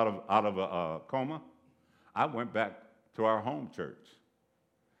mother out of a coma, I went back to our home church.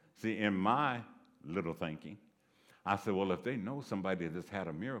 See, in my little thinking, I said, well, if they know somebody that's had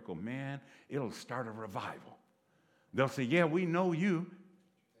a miracle, man, it'll start a revival. They'll say, yeah, we know you.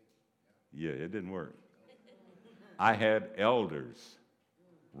 Yeah, it didn't work. I had elders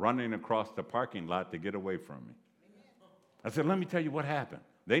running across the parking lot to get away from me. I said, let me tell you what happened.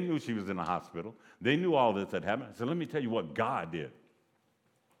 They knew she was in the hospital. They knew all this had happened. I said, let me tell you what God did.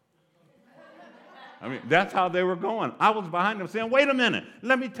 I mean, that's how they were going. I was behind them saying, wait a minute.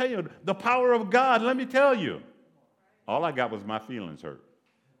 Let me tell you, the power of God, let me tell you. All I got was my feelings hurt.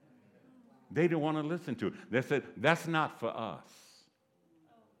 They didn't want to listen to it. They said, that's not for us.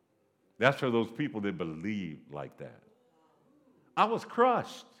 That's for those people that believe like that. I was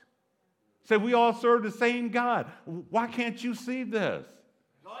crushed. Said, we all serve the same God. Why can't you see this?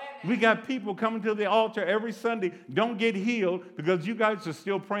 We got people coming to the altar every Sunday, don't get healed because you guys are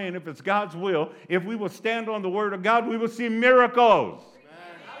still praying if it's God's will. If we will stand on the word of God, we will see miracles.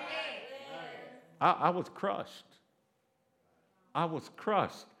 I was crushed. I was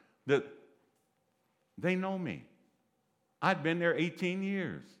crushed that they know me. I'd been there 18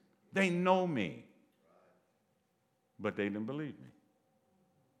 years. They know me. But they didn't believe me.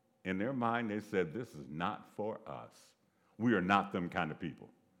 In their mind, they said, this is not for us. We are not them kind of people.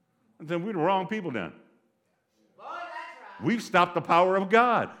 And then we're the wrong people then. Boy, that's right. We've stopped the power of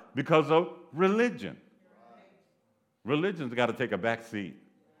God because of religion. Religion's got to take a back seat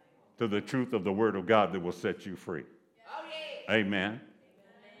to the truth of the word of God that will set you free. Oh, yeah. Amen.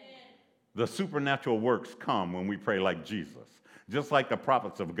 The supernatural works come when we pray like Jesus, just like the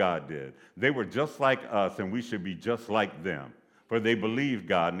prophets of God did. They were just like us, and we should be just like them, for they believed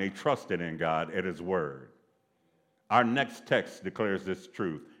God and they trusted in God at his word. Our next text declares this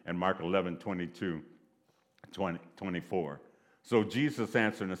truth in Mark 11:22-24. So Jesus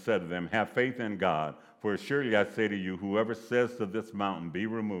answered and said to them, have faith in God, for surely I say to you, whoever says to this mountain, be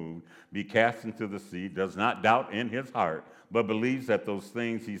removed, be cast into the sea, does not doubt in his heart, but believes that those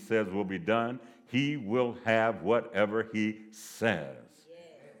things he says will be done, he will have whatever he says. Yes.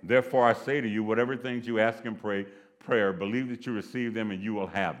 Therefore I say to you, whatever things you ask in prayer, believe that you receive them and you will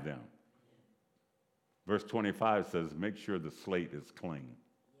have them. Verse 25 says, make sure the slate is clean.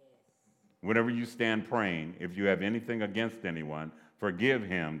 Whenever you stand praying, if you have anything against anyone, forgive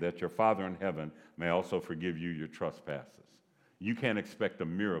him, that your Father in heaven may also forgive you your trespasses. You can't expect a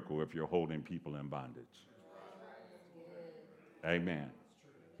miracle if you're holding people in bondage. Amen.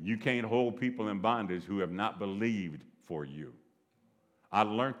 You can't hold people in bondage who have not believed for you. I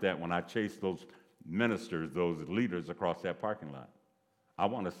learned that when I chased those ministers, those leaders across that parking lot. I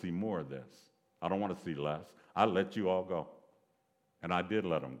want to see more of this. I don't want to see less. I let you all go. And I did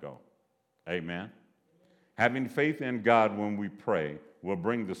let them go. Amen. Having faith in God when we pray will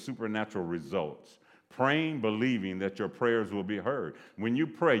bring the supernatural results. Praying, believing that your prayers will be heard. When you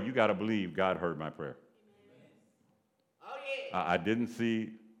pray, you got to believe God heard my prayer. Oh, yeah. I didn't see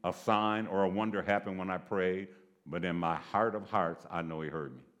a sign or a wonder happen when I prayed, but in my heart of hearts, I know he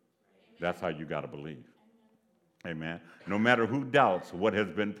heard me. That's how you got to believe. Amen. No matter who doubts what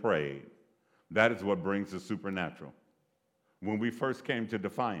has been prayed, that is what brings the supernatural. When we first came to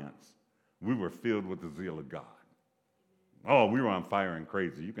Defiance, we were filled with the zeal of God. Oh, we were on fire and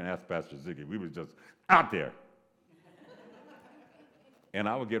crazy. You can ask Pastor Ziggy. We were just out there. And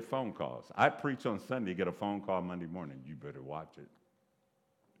I would get phone calls. I'd preach on Sunday, get a phone call Monday morning. You better watch it.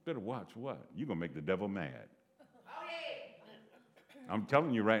 Better watch what? You're going to make the devil mad. Oh, yeah. I'm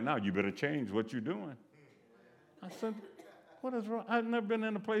telling you right now, you better change what you're doing. I said, what is wrong? I've never been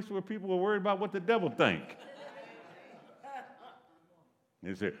in a place where people are worried about what the devil think.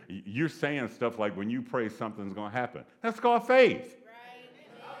 They said, you're saying stuff like when you pray, something's going to happen. That's called faith.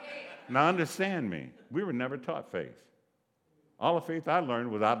 Right. Now, understand me. We were never taught faith. All the faith I learned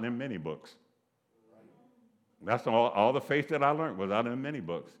was out in them many books. That's all the faith that I learned was out in them many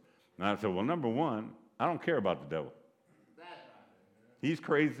books. And I said, well, number one, I don't care about the devil. He's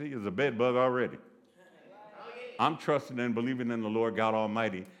crazy as a bed bug already. I'm trusting and believing in the Lord God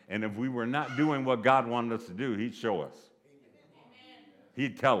Almighty. And if we were not doing what God wanted us to do, he'd show us.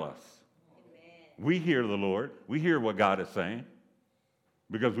 He'd tell us. We hear the Lord. We hear what God is saying.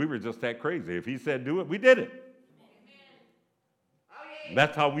 Because we were just that crazy. If he said do it, we did it.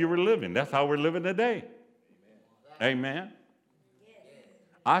 That's how we were living. That's how we're living today. Amen.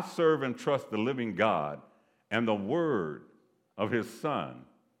 I serve and trust the living God and the word of his son.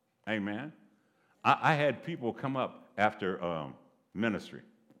 Amen. I had people come up after ministry.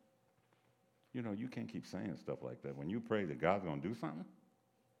 You know, you can't keep saying stuff like that. When you pray that God's going to do something.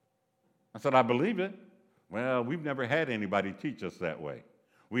 I said, I believe it. Well, we've never had anybody teach us that way.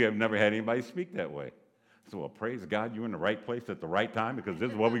 We have never had anybody speak that way. So, well, praise God, you're in the right place at the right time because this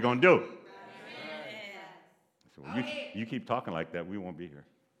is what we're going to do. So, well, you keep talking like that, we won't be here.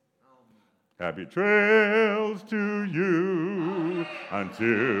 Happy trails to you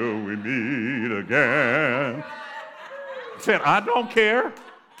until we meet again. I said, I don't care.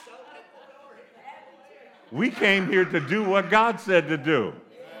 We came here to do what God said to do.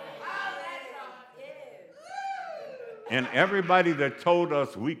 And everybody that told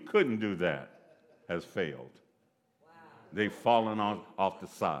us we couldn't do that has failed. They've fallen off the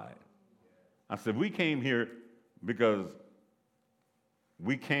side. I said, we came here because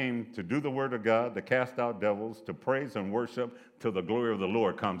we came to do the word of God, to cast out devils, to praise and worship till the glory of the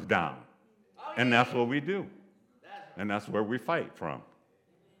Lord comes down. And that's what we do. And that's where we fight from,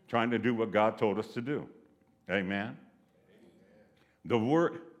 trying to do what God told us to do. Amen. The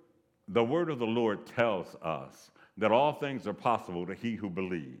word of the Lord tells us that all things are possible to he who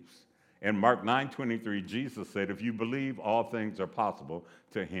believes. In Mark 9:23, Jesus said, if you believe, all things are possible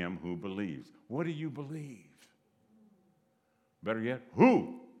to him who believes. What do you believe? Better yet,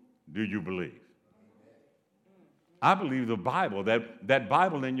 who do you believe? I believe the Bible. That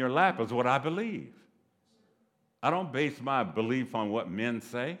Bible in your lap is what I believe. I don't base my belief on what men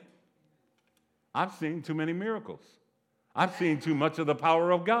say. I've seen too many miracles. I've seen too much of the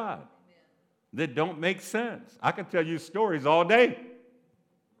power of God that don't make sense. I could tell you stories all day.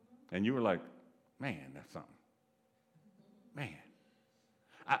 And you were like, man, that's something. Man.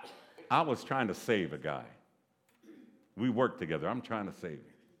 I was trying to save a guy. We worked together. I'm trying to save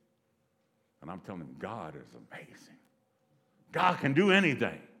him. And I'm telling him, God is amazing. God can do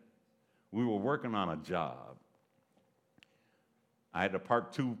anything. We were working on a job. I had to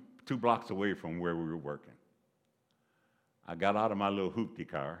park two blocks away from where we were working. I got out of my little hoopty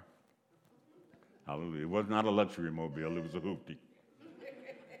car. Hallelujah. It was not a luxury mobile. It was a hoopty.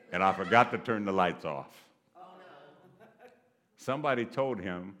 And I forgot to turn the lights off. Oh, no. Somebody told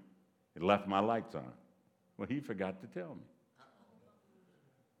him he left my lights on. Well, he forgot to tell me.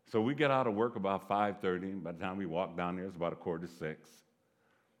 So we get out of work about 5:30, and by the time we walked down there, it's about 5:45.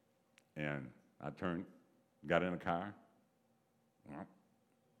 And I got in the car.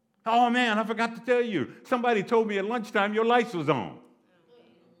 Oh, man, I forgot to tell you. Somebody told me at lunchtime your lights was on.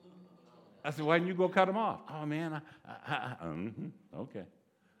 I said, why didn't you go cut them off? Oh, man, okay.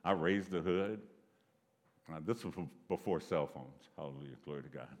 I raised the hood. This was before cell phones. Hallelujah, glory to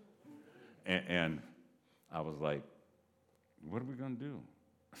God. And I was like, what are we going to do?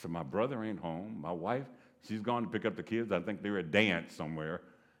 I said, my brother ain't home. My wife, she's gone to pick up the kids. I think they're at dance somewhere.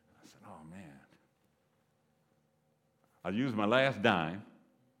 I said, oh, man. I used my last dime.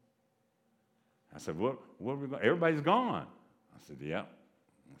 I said, what are we going? Everybody's gone. I said, yeah.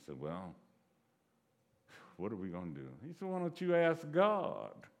 I said, well, what are we going to do? He said, why don't you ask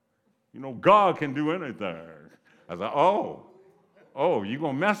God? You know, God can do anything. I said, oh, you're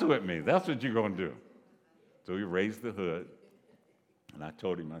going to mess with me. That's what you're going to do. So he raised the hood, and I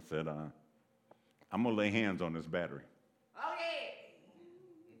told him, I said, I'm going to lay hands on this battery. Oh, yeah.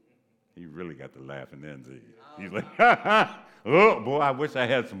 He really got to laughing then, see. He's like, oh, boy, I wish I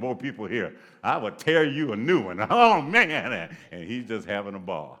had some more people here. I would tear you a new one. Oh, man. And he's just having a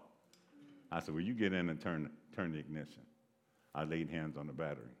ball. I said, will you get in and turn the ignition? I laid hands on the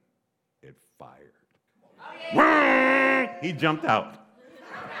battery. It fired. He jumped out.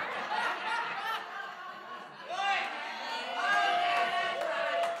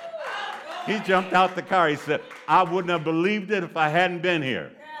 He jumped out the car. He said, I wouldn't have believed it if I hadn't been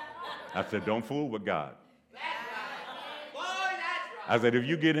here. I said, don't fool with God. I said, if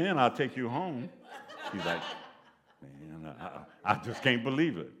you get in, I'll take you home. He's like, man, I just can't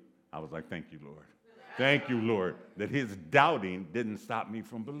believe it. I was like, thank you, Lord. Thank you, Lord, that his doubting didn't stop me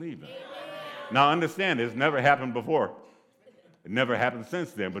from believing. Now, understand, it's never happened before. It never happened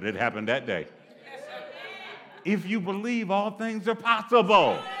since then, but it happened that day. If you believe, all things are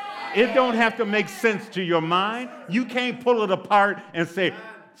possible. It don't have to make sense to your mind. You can't pull it apart and say,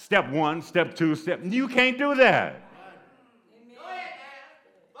 step one, step two, you can't do that.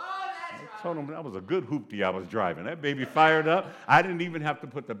 I told him that was a good hoopty I was driving. That baby fired up. I didn't even have to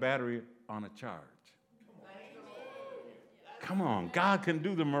put the battery on a charge. Come on, God can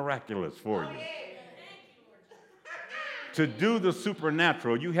do the miraculous for you. To do the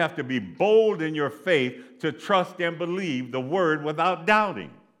supernatural, you have to be bold in your faith to trust and believe the word without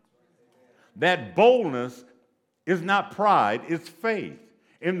doubting. That boldness is not pride, it's faith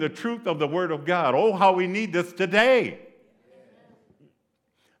in the truth of the word of God. Oh, how we need this today.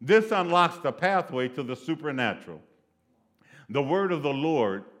 This unlocks the pathway to the supernatural. The word of the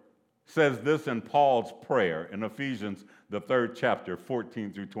Lord says this in Paul's prayer in Ephesians, the 3rd chapter,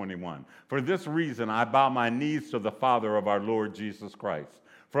 14 through 21. For this reason, I bow my knees to the Father of our Lord Jesus Christ,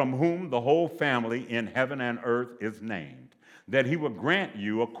 from whom the whole family in heaven and earth is named, that he would grant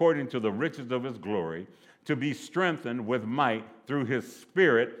you, according to the riches of his glory, to be strengthened with might through his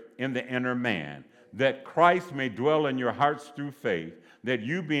Spirit in the inner man, that Christ may dwell in your hearts through faith, that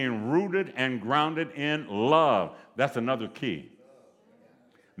you being rooted and grounded in love, that's another key,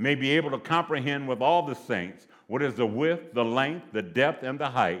 may be able to comprehend with all the saints what is the width, the length, the depth, and the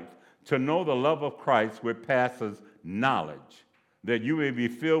height, to know the love of Christ which passes knowledge, that you may be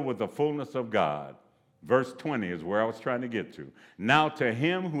filled with the fullness of God. Verse 20 is where I was trying to get to. Now to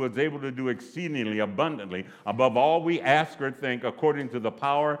him who is able to do exceedingly abundantly above all we ask or think, according to the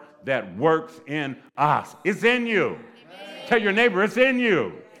power that works in us. It's in you. Amen. Tell your neighbor, it's in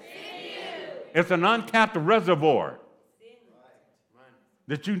you. It's an untapped reservoir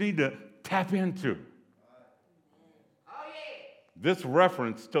that you need to tap into. This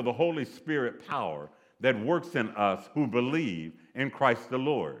reference to the Holy Spirit power that works in us who believe in Christ the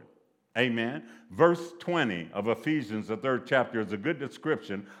Lord. Amen. Verse 20 of Ephesians, the 3rd chapter, is a good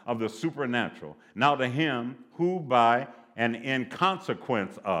description of the supernatural. Now to him who by and in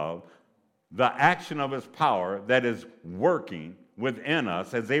consequence of the action of his power that is working within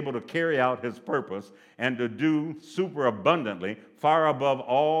us is able to carry out his purpose and to do superabundantly, far above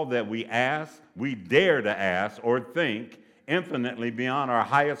all that we ask, we dare to ask or think, infinitely beyond our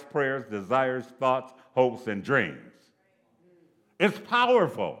highest prayers, desires, thoughts, hopes, and dreams. It's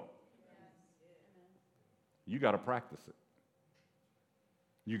powerful. You got to practice it.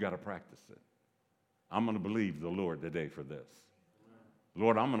 You got to practice it. I'm going to believe the Lord today for this.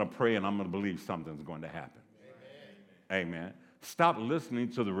 Lord, I'm going to pray and I'm going to believe something's going to happen. Amen. Amen. Stop listening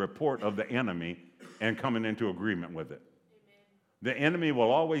to the report of the enemy and coming into agreement with it. Amen. The enemy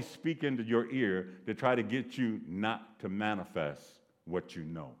will always speak into your ear to try to get you not to manifest what you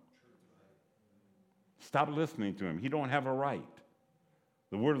know. Stop listening to him. He don't have a right.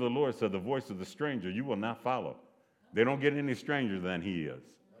 The word of the Lord said, the voice of the stranger you will not follow. They don't get any stranger than he is.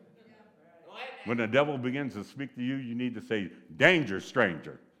 When the devil begins to speak to you, you need to say, danger,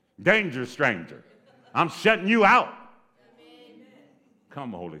 stranger. Danger, stranger. I'm shutting you out. Amen.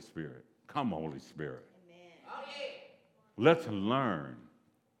 Come, Holy Spirit. Come, Holy Spirit. Amen. Let's learn.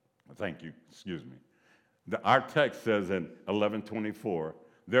 Thank you. Excuse me. Our text says in 11:24,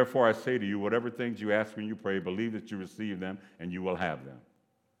 therefore I say to you, whatever things you ask when you pray, believe that you receive them and you will have them.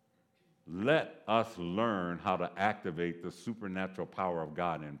 Let us learn how to activate the supernatural power of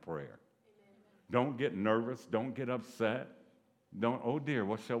God in prayer. Don't get nervous. Don't get upset. Don't, oh dear,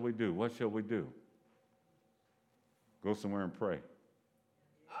 what shall we do? What shall we do? Go somewhere and pray.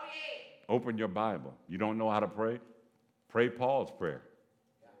 Oh, yeah. Open your Bible. You don't know how to pray? Pray Paul's prayer.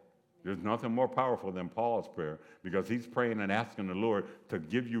 There's nothing more powerful than Paul's prayer because he's praying and asking the Lord to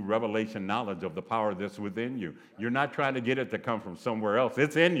give you revelation knowledge of the power that's within you. You're not trying to get it to come from somewhere else.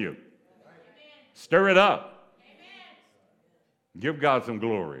 It's in you. Amen. Stir it up. Amen. Give God some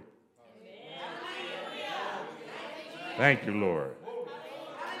glory. Thank you, Lord.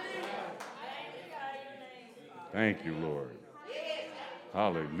 Thank you, Lord.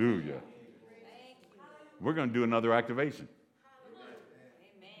 Hallelujah. We're going to do another activation.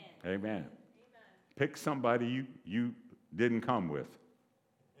 Amen. Pick somebody you didn't come with.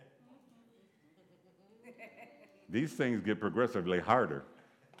 These things get progressively harder.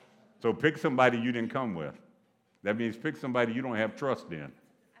 So pick somebody you didn't come with. That means pick somebody you don't have trust in.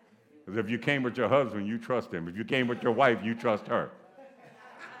 Because if you came with your husband, you trust him. If you came with your wife, you trust her.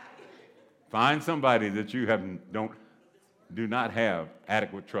 Find somebody that you do not have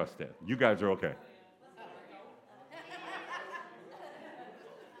adequate trust in. You guys are okay.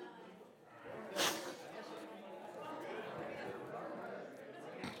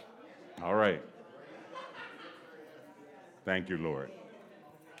 All right. Thank you, Lord.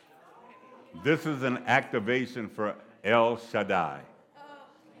 This is an activation for El Shaddai,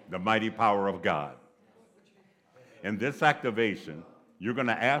 the mighty power of God. In this activation, you're going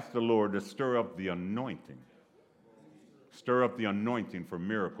to ask the Lord to stir up the anointing. Stir up the anointing for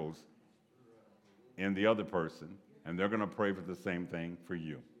miracles in the other person, and they're going to pray for the same thing for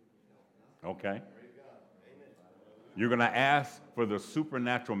you. Okay? You're going to ask for the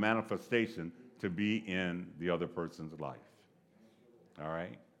supernatural manifestation to be in the other person's life. All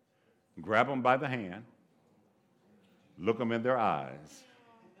right? Grab them by the hand, look them in their eyes,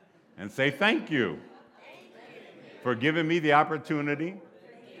 and say, thank you for giving me the opportunity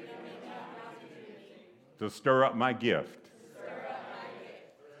to stir up my gift.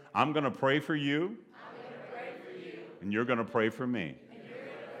 I'm going to pray for you, and you're going to pray for me.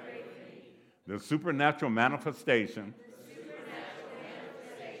 The supernatural manifestation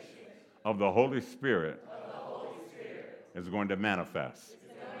of the Holy Spirit is going to manifest.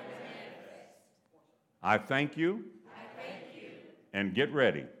 I thank you, and get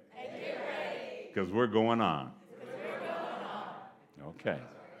ready, because we're going on. Okay.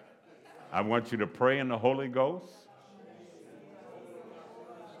 I want you to pray in the Holy Ghost.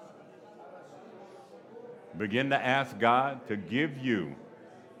 Begin to ask God to give you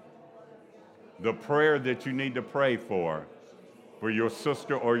the prayer that you need to pray for your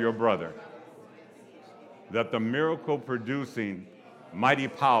sister or your brother, that the miracle-producing mighty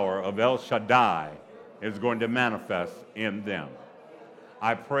power of El Shaddai is going to manifest in them.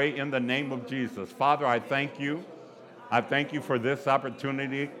 I pray in the name of Jesus. Father, I thank you. I thank you for this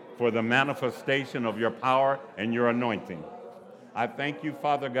opportunity for the manifestation of your power and your anointing. I thank you,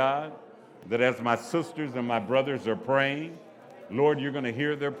 Father God, that as my sisters and my brothers are praying, Lord, you're going to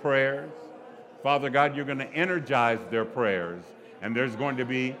hear their prayers. Father God, you're going to energize their prayers, and there's going to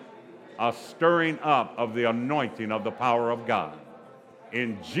be a stirring up of the anointing of the power of God.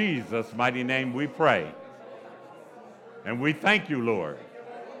 In Jesus' mighty name we pray. And we thank you, Lord.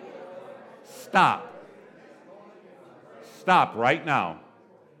 Stop. Stop right now.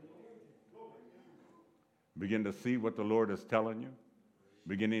 Begin to see what the Lord is telling you.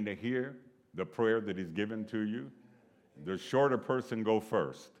 Beginning to hear the prayer that he's given to you. The shorter person go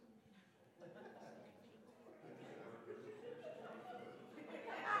first.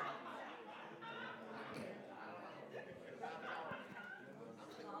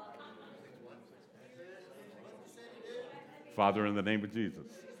 Father, in the name of Jesus,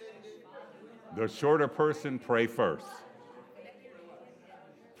 the shorter person, pray first.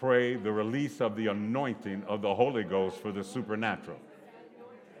 Pray the release of the anointing of the Holy Ghost for the supernatural.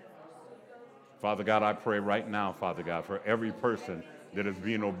 Father God, I pray right now, Father God, for every person that is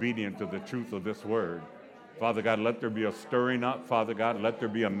being obedient to the truth of this word. Father God, let there be a stirring up, Father God. Let there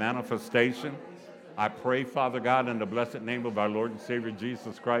be a manifestation. I pray, Father God, in the blessed name of our Lord and Savior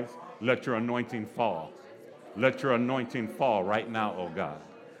Jesus Christ, let your anointing fall. Let your anointing fall right now, oh God.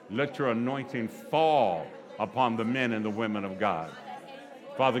 Let your anointing fall upon the men and the women of God.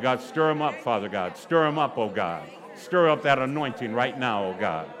 Father God, stir them up, Father God. Stir them up, oh God. Stir up that anointing right now, oh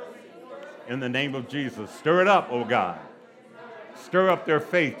God. In the name of Jesus, stir it up, oh God. Stir up their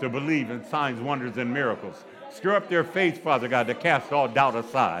faith to believe in signs, wonders, and miracles. Stir up their faith, Father God, to cast all doubt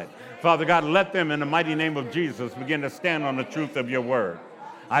aside. Father God, let them, in the mighty name of Jesus, begin to stand on the truth of your word.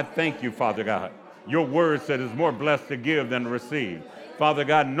 I thank you, Father God. Your word said it's more blessed to give than to receive. Father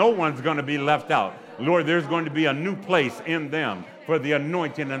God, no one's going to be left out. Lord, there's going to be a new place in them for the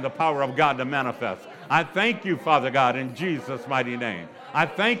anointing and the power of God to manifest. I thank you, Father God, in Jesus' mighty name. I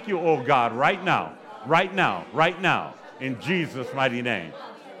thank you, oh God, right now, right now, right now, in Jesus' mighty name.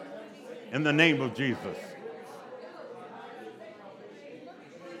 In the name of Jesus.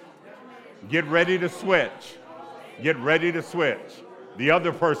 Get ready to switch. Get ready to switch. The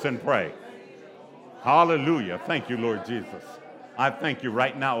other person pray. Hallelujah. Thank you, Lord Jesus. I thank you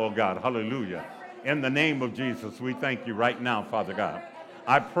right now, oh God. Hallelujah. In the name of Jesus, we thank you right now, Father God.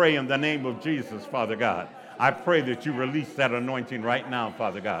 I pray in the name of Jesus, Father God. I pray that you release that anointing right now,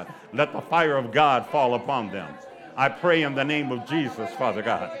 Father God. Let the fire of God fall upon them. I pray in the name of Jesus, Father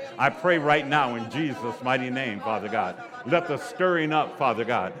God. I pray right now in Jesus' mighty name, Father God. Let the stirring up, Father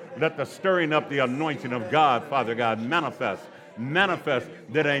God. Let the stirring up, the anointing of God, Father God, manifest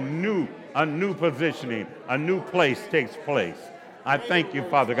that a new positioning, a new place takes place. I thank you,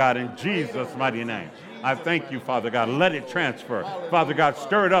 Father God, in Jesus' mighty name. I thank you, Father God. Let it transfer. Father God,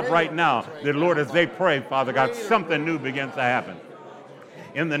 stir it up right now. That, Lord, as they pray, Father God, something new begins to happen.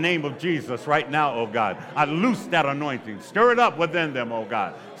 In the name of Jesus right now, oh God, I loose that anointing. Stir it up within them, oh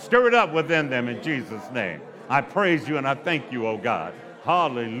God. Stir it up within them in Jesus' name. I praise you and I thank you, oh God.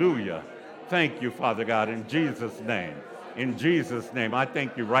 Hallelujah. Thank you, Father God, in Jesus' name. In Jesus' name, I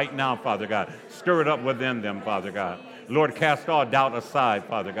thank you right now, Father God. Stir it up within them, Father God. Lord, cast all doubt aside,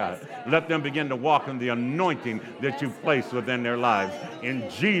 Father God. Let them begin to walk in the anointing that you've placed within their lives. In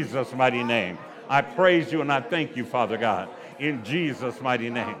Jesus' mighty name, I praise you and I thank you, Father God. In Jesus' mighty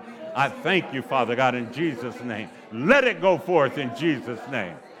name, I thank you, Father God, in Jesus' name. Let it go forth in Jesus'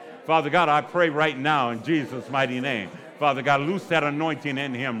 name. Father God, I pray right now in Jesus' mighty name. Father God, loose that anointing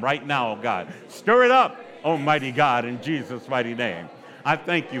in him right now, oh God. Stir it up, Almighty God, in Jesus' mighty name. I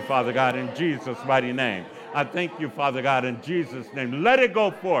thank you, Father God, in Jesus' mighty name. I thank you, Father God, in Jesus' name. Let it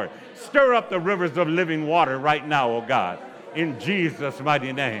go forth. Stir up the rivers of living water right now, oh God, in Jesus'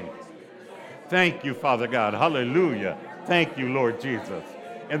 mighty name. Thank you, Father God. Hallelujah. Thank you, Lord Jesus.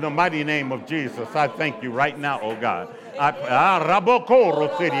 In the mighty name of Jesus, I thank you right now, oh God.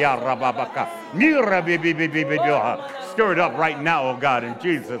 Stir it up right now, oh God, in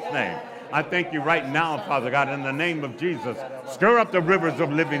Jesus' name. I thank you right now, Father God, in the name of Jesus. Stir up the rivers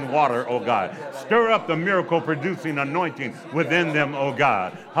of living water, oh God. Stir up the miracle-producing anointing within them, oh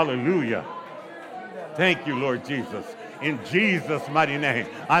God. Hallelujah. Thank you, Lord Jesus. In Jesus' mighty name,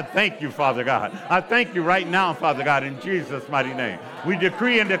 I thank you, Father God. I thank you right now, Father God, in Jesus' mighty name. We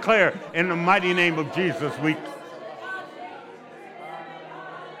decree and declare in the mighty name of Jesus.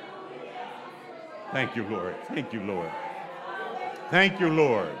 Thank you, Lord. Thank you, Lord. Thank you,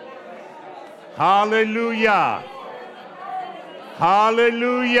 Lord. Hallelujah.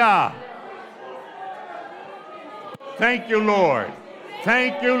 Hallelujah. Thank you, Lord.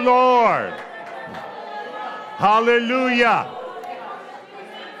 Thank you, Lord. Hallelujah.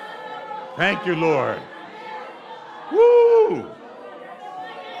 Thank you, Lord. Woo!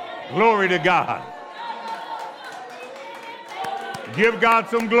 Glory to God. Give God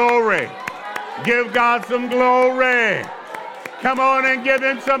some glory. Give God some glory. Come on and give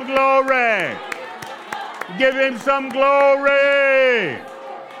him some glory. Give him some glory.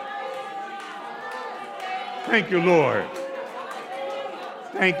 Thank you, Lord.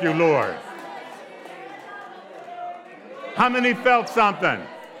 Thank you, Lord. How many felt something?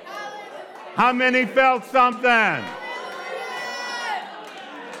 How many felt something?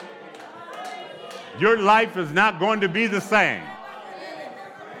 Your life is not going to be the same.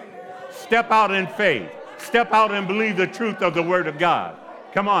 Step out in faith. Step out and believe the truth of the Word of God.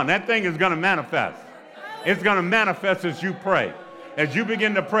 Come on, that thing is going to manifest. It's going to manifest as you pray. As you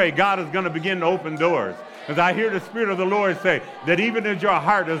begin to pray, God is going to begin to open doors. Because I hear the Spirit of the Lord say that even as your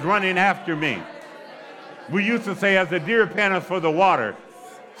heart is running after me, we used to say, as the deer panteth for the water,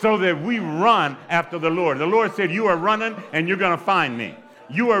 so that we run after the Lord. The Lord said, you are running and you're going to find me.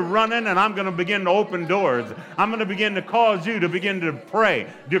 You are running and I'm going to begin to open doors. I'm going to begin to cause you to begin to pray,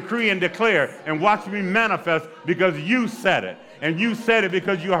 decree, and declare, and watch me manifest because you said it. And you said it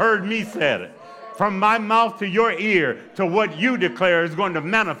because you heard me say it. From my mouth to your ear to what you declare is going to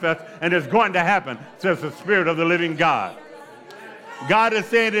manifest and is going to happen, says the Spirit of the living God. God is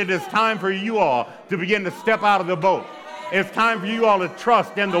saying it is time for you all to begin to step out of the boat. It's time for you all to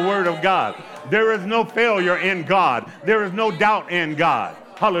trust in the Word of God. There is no failure in God. There is no doubt in God.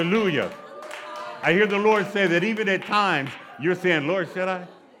 Hallelujah. I hear the Lord say that even at times you're saying, Lord, should I?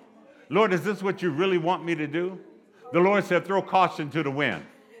 Lord, is this what you really want me to do? The Lord said, throw caution to the wind.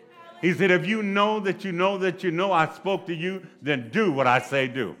 He said, if you know that you know that you know I spoke to you, then do what I say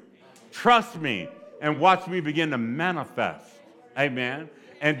do. Trust me and watch me begin to manifest. Amen.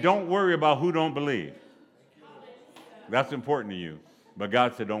 And don't worry about who don't believe. That's important to you. But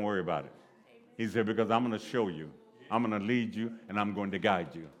God said, don't worry about it. He said, because I'm going to show you. I'm going to lead you and I'm going to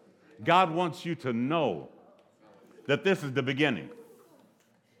guide you. God wants you to know that this is the beginning.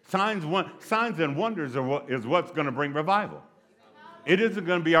 Signs and wonders is what's going to bring revival. It isn't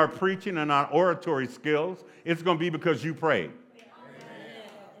going to be our preaching and our oratory skills. It's going to be because you prayed.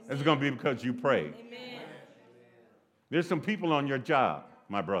 It's going to be because you prayed. There's some people on your job,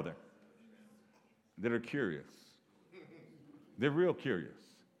 my brother, that are curious. They're real curious.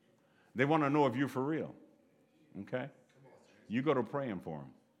 They want to know if you're for real. Okay? You go to praying for them.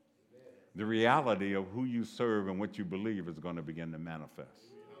 the reality of who you serve and what you believe is going to begin to manifest.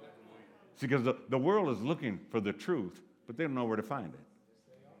 See, because the world is looking for the truth, but they don't know where to find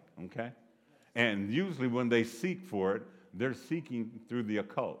it. Okay? And usually when they seek for it, they're seeking through the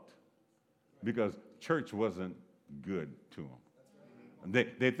occult because church wasn't good to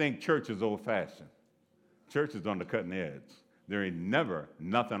them. They think church is old-fashioned. Church is on the cutting edge. There ain't never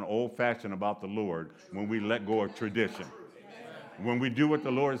nothing old-fashioned about the Lord when we let go of tradition. When we do what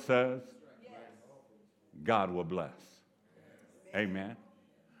the Lord says, God will bless. Amen.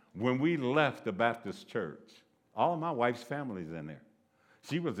 When we left the Baptist church, all of my wife's family's in there.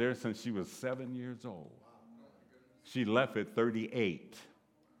 She was there since she was 7 years old. She left at 38.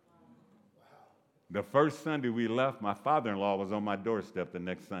 The first Sunday we left, my father-in-law was on my doorstep the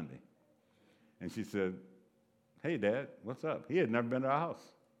next Sunday. And she said, "Hey, Dad, what's up?" He had never been to our house.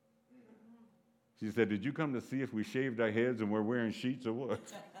 She said, "Did you come to see if we shaved our heads and we're wearing sheets or what?"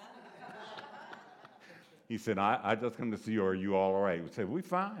 He said, I just come to see you. Are you all right? We said, "We're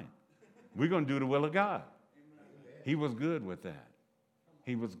fine. We're going to do the will of God." He was good with that.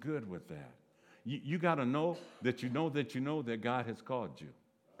 He was good with that. You got to know that you know that you know that God has called you.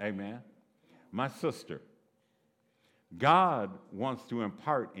 Amen. My sister, God wants to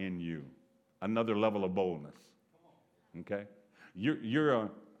impart in you another level of boldness. Okay? You're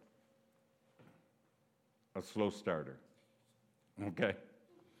a slow starter. Okay?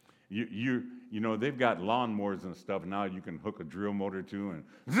 You know, they've got lawnmowers and stuff now you can hook a drill motor to and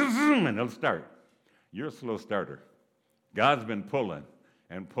zoom, zoom, and it'll start. You're a slow starter. God's been pulling,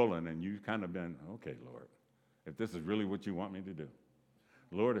 and you've kind of been, "Okay, Lord, if this is really what you want me to do."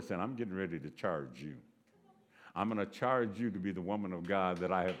 Lord has said, "I'm getting ready to charge you. I'm going to charge you to be the woman of God that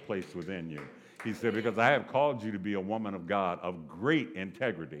I have placed within you." He said, "Because I have called you to be a woman of God of great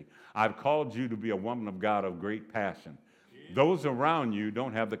integrity. I've called you to be a woman of God of great passion." Those around you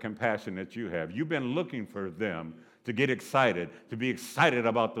don't have the compassion that you have. You've been looking for them to get excited, to be excited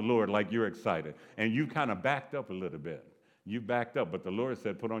about the Lord like you're excited. And you kind of backed up a little bit. You backed up, but the Lord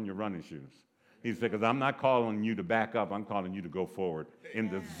said, "Put on your running shoes." He said, "Because I'm not calling you to back up. I'm calling you to go forward in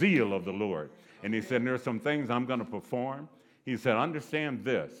the zeal of the Lord." And he said, "There are some things I'm going to perform." He said, "Understand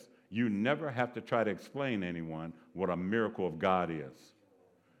this. You never have to try to explain to anyone what a miracle of God is.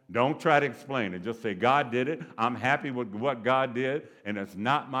 Don't try to explain it. Just say, 'God did it. I'm happy with what God did, and it's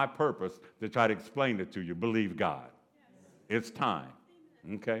not my purpose to try to explain it to you. Believe God. It's time.'"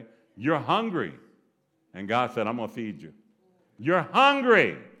 Okay? You're hungry. And God said, "I'm going to feed you." You're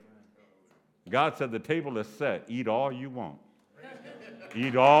hungry. God said, "The table is set. Eat all you want."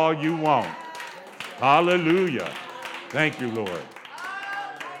 Eat all you want. Hallelujah. Thank you, Lord.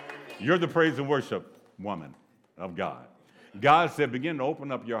 You're the praise and worship woman of God. God said, begin to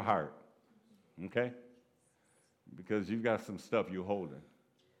open up your heart, okay? Because you've got some stuff you're holding,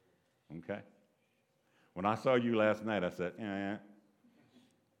 okay? When I saw you last night, I said,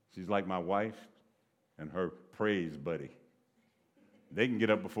 she's like my wife and her praise buddy. They can get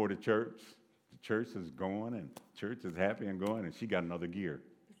up before the church. The church is going, and church is happy and going, and she got another gear.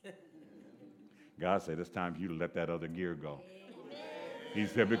 God said, "It's time for you to let that other gear go." He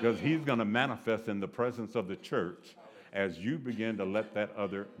said, because he's going to manifest in the presence of the church as you begin to let that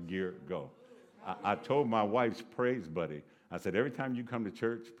other gear go. I told my wife's praise buddy, I said, every time you come to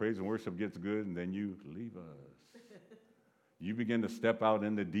church, praise and worship gets good, and then you leave us. You begin to step out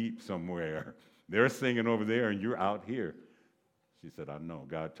in the deep somewhere. They're singing over there, and you're out here. She said, "I know.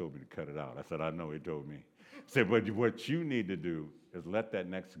 God told me to cut it out." I said, "I know. He told me." He said, "But what you need to do is let that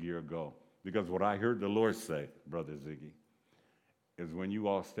next gear go. Because what I heard the Lord say, Brother Ziggy, is when you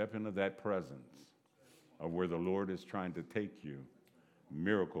all step into that presence of where the Lord is trying to take you,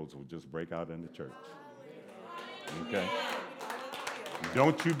 miracles will just break out in the church." Okay?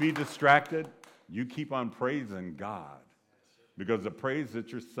 Don't you be distracted. You keep on praising God. Because the praise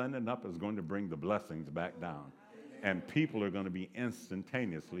that you're sending up is going to bring the blessings back down. And people are going to be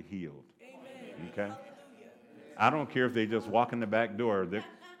instantaneously healed. Okay? I don't care if they just walk in the back door.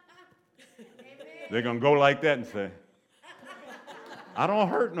 They're going to go like that and say, "I don't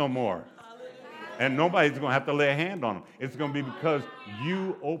hurt no more." And nobody's going to have to lay a hand on them. It's going to be because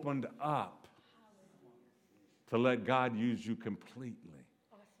you opened up to let God use you completely.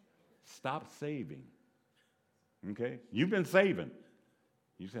 Stop saving. Okay? You've been saving.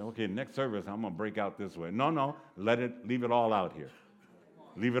 You say, "Okay, next service, I'm going to break out this way." No. Leave it all out here.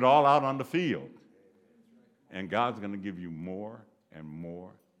 Leave it all out on the field. And God's going to give you more and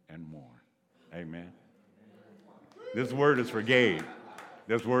more and more. Amen. This word is for Gabe.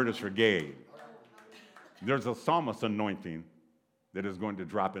 This word is for Gabe. There's a psalmist anointing that is going to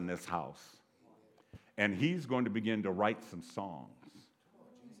drop in this house. And he's going to begin to write some songs.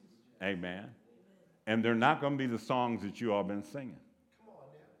 Amen. And they're not going to be the songs that you all been singing.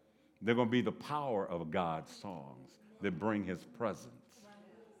 They're going to be the power of God's songs that bring his presence.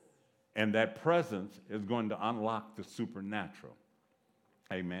 And that presence is going to unlock the supernatural.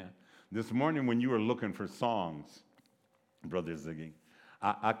 Amen. This morning when you were looking for songs, Brother Ziggy,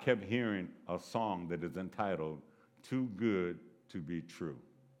 I kept hearing a song that is entitled, Too Good to Be True.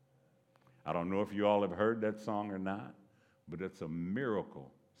 I don't know if you all have heard that song or not, but it's a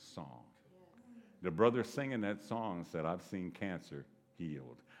miracle song. The brother singing that song said, I've seen cancer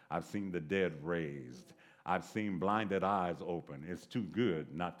healed. I've seen the dead raised. I've seen blinded eyes open. It's too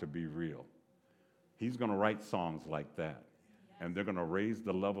good not to be real. He's going to write songs like that, and they're going to raise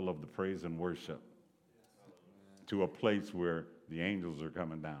the level of the praise and worship to a place where the angels are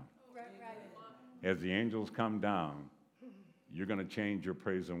coming down. As the angels come down, you're going to change your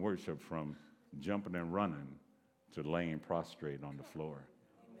praise and worship from jumping and running to laying prostrate on the floor.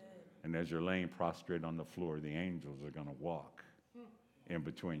 And as you're laying prostrate on the floor, the angels are going to walk in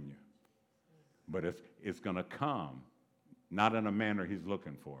between you. But it's going to come not in a manner he's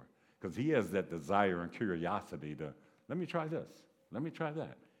looking for, because he has that desire and curiosity to, let me try this, let me try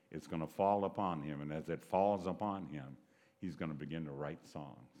that. It's going to fall upon him, and as it falls upon him, he's going to begin to write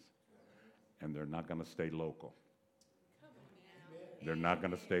songs. And they're not going to stay local. They're not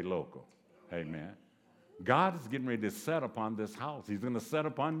going to stay local. Amen. God is getting ready to set upon this house. He's going to set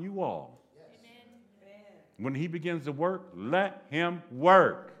upon you all. Amen. When he begins to work, let him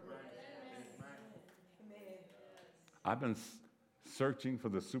work. Amen. I've been searching for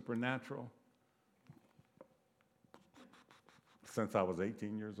the supernatural since I was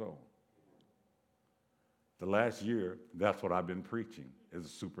 18 years old. The last year, that's what I've been preaching, is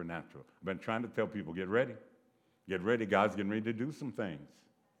supernatural. I've been trying to tell people, get ready. Get ready. God's getting ready to do some things.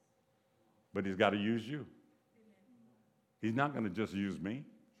 But he's got to use you. He's not going to just use me.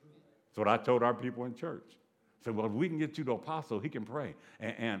 That's what I told our people in church. I said, well, if we can get you to apostle, he can pray.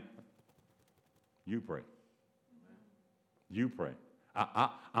 And you pray. You pray.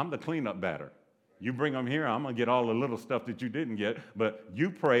 I'm the cleanup batter. You bring them here, I'm going to get all the little stuff that you didn't get, but you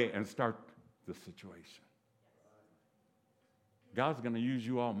pray and start the situation. God's going to use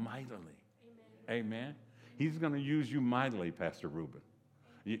you all mightily. Amen. He's going to use you mightily, Pastor Reuben.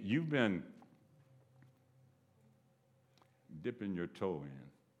 You've been dipping your toe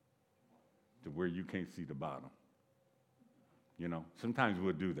in to where you can't see the bottom. You know, sometimes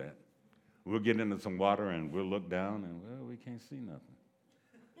we'll do that. We'll get into some water and we'll look down and, well, we can't see nothing.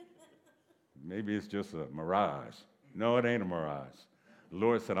 Maybe it's just a mirage. No, it ain't a mirage. The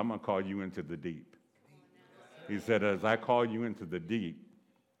Lord said, I'm going to call you into the deep. He said, as I call you into the deep,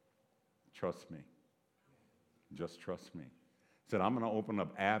 trust me. Just trust me. He said, I'm going to open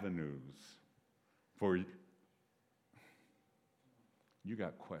up avenues for you. You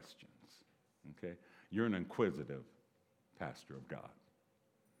got questions, okay? You're an inquisitive pastor of God,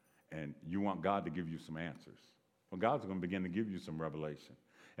 and you want God to give you some answers. Well, God's going to begin to give you some revelation.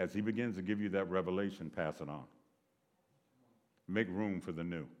 As he begins to give you that revelation, pass it on. Make room for the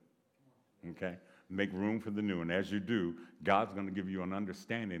new, okay? Make room for the new, and as you do, God's going to give you an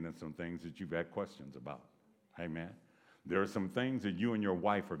understanding of some things that you've had questions about. Amen. There are some things that you and your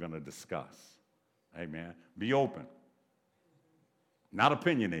wife are going to discuss. Amen. Be open. Not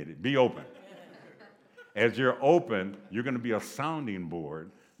opinionated. Be open. As you're open, you're going to be a sounding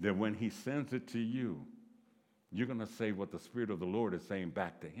board that when he sends it to you, you're going to say what the Spirit of the Lord is saying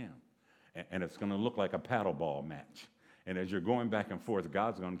back to him. And it's going to look like a paddleball match. And as you're going back and forth,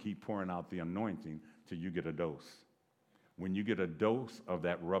 God's going to keep pouring out the anointing till you get a dose. When you get a dose of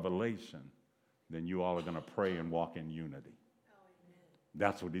that revelation, then you all are going to pray and walk in unity.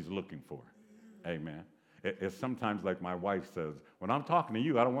 That's what he's looking for. Amen. It's sometimes like my wife says, when I'm talking to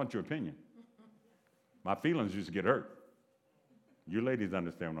you, I don't want your opinion. My feelings used to get hurt. You ladies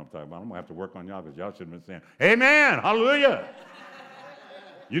understand what I'm talking about. I'm going to have to work on y'all because y'all should have been saying, amen, hallelujah.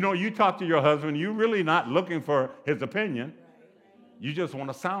 You know, you talk to your husband, you're really not looking for his opinion. You just want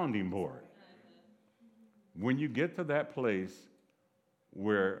a sounding board. When you get to that place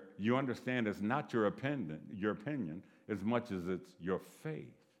where you understand it's not your opinion as much as it's your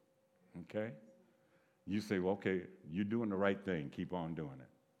faith, okay? You say, well, okay, you're doing the right thing. Keep on doing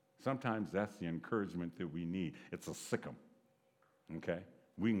it. Sometimes that's the encouragement that we need. It's a sick'em, okay?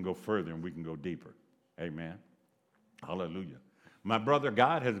 We can go further and we can go deeper. Amen. Hallelujah. My brother,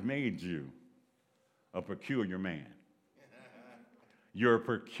 God has made you a peculiar man. You're a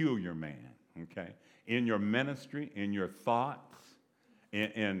peculiar man, okay? In your ministry, in your thoughts,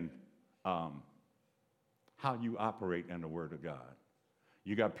 in how you operate in the Word of God.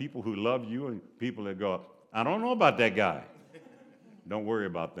 You got people who love you and people that go, I don't know about that guy. Don't worry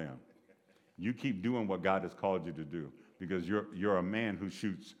about them. You keep doing what God has called you to do because you're a man who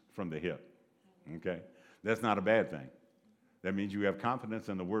shoots from the hip. Okay? That's not a bad thing. That means you have confidence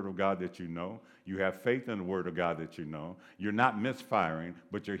in the Word of God that you know. You have faith in the Word of God that you know. You're not misfiring,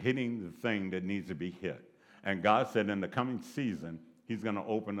 but you're hitting the thing that needs to be hit. And God said in the coming season, He's going to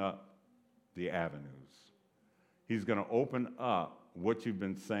open up the avenues. He's going to open up what you've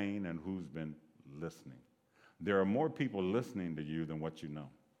been saying and who's been listening. There are more people listening to you than what you know.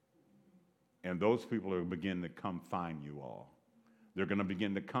 And those people are beginning to come find you all. They're going to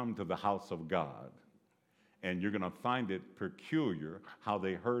begin to come to the house of God. And you're going to find it peculiar how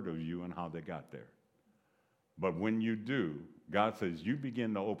they heard of you and how they got there. But when you do, God says you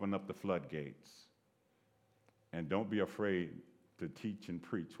begin to open up the floodgates. And don't be afraid to teach and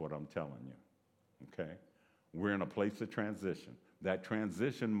preach what I'm telling you. Okay? We're in a place of transition. That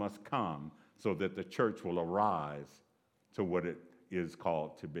transition must come so that the church will arise to what it is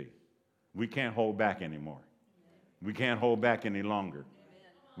called to be. We can't hold back anymore. We can't hold back any longer.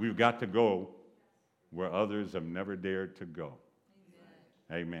 We've got to go where others have never dared to go.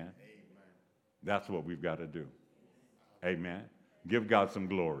 Amen. Amen. That's what we've got to do. Amen. Give God some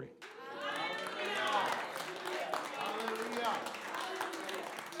glory.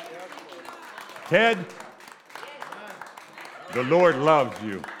 Ted, the Lord loves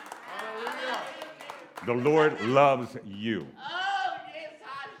you. The Lord loves you.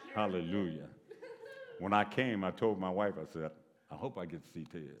 Hallelujah. When I came, I told my wife, I said, I hope I get to see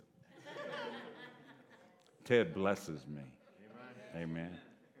Ted. Ted blesses me. Amen.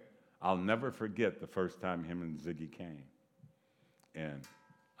 I'll never forget the first time him and Ziggy came. And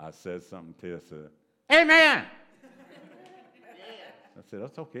I said something, Ted said, Amen. I said,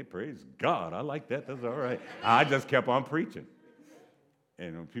 that's okay, praise God. I like that, that's all right. I just kept on preaching.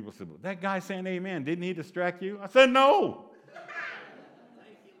 And when people said, well, that guy saying amen, didn't he distract you? I said, no.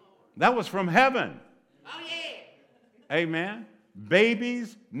 That was from heaven. Oh, yeah. Amen.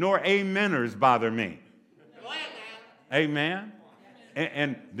 Babies nor ameners bother me. Go ahead now. Amen.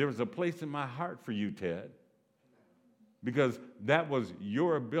 And there was a place in my heart for you, Ted, because that was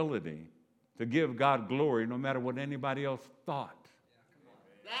your ability to give God glory no matter what anybody else thought.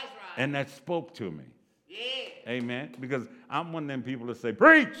 That's right. And that spoke to me. Yeah. Amen. Because I'm one of them people that say,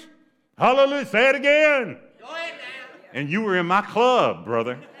 preach. Hallelujah. Say it again. Go ahead now. And you were in my club,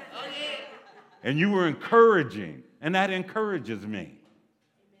 brother. Oh, yeah. And you were encouraging. And that encourages me.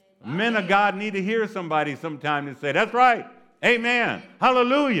 Men of God need to hear somebody sometime and say, that's right. Amen.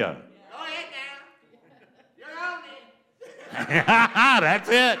 Hallelujah. Go ahead now. You're on it. That's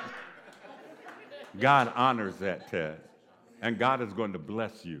it. God honors that, Ted. And God is going to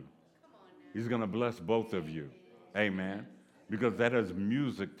bless you. He's going to bless both of you. Amen. Because that is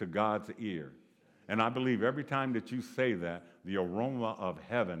music to God's ear. And I believe every time that you say that, the aroma of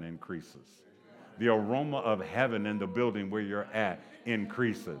heaven increases. The aroma of heaven in the building where you're at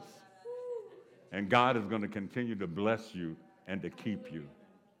increases. And God is going to continue to bless you and to keep you.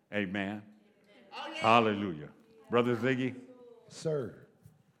 Amen. Oh, yeah. Hallelujah. Brother Ziggy, Sir.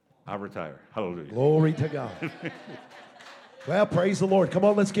 I retire. Hallelujah. Glory to God. Well, praise the Lord. Come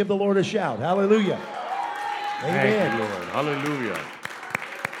on, let's give the Lord a shout. Hallelujah. Amen. Thank you, Lord.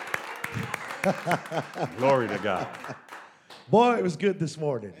 Hallelujah. Glory to God. Boy, it was good this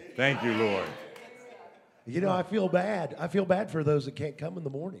morning. Thank you, Lord. You know, I feel bad. I feel bad for those that can't come in the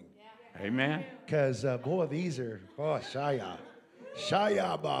morning. Amen. Because, boy, these are, Shaya.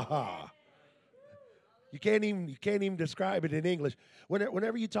 Shaya Baha. You can't even describe it in English.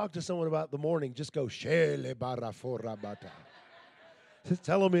 Whenever you talk to someone about the morning, just go, Shele Baraforabata. Just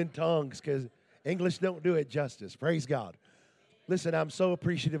tell them in tongues, because English don't do it justice. Praise God. Listen, I'm so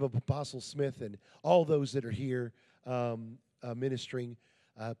appreciative of Apostle Smith and all those that are here ministering.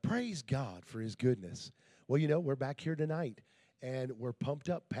 Praise God for his goodness. Well, you know, we're back here tonight, and we're pumped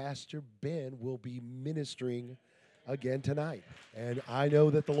up. Pastor Ben will be ministering again tonight. And I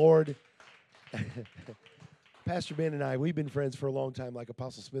know that the Lord, Pastor Ben and I, we've been friends for a long time, like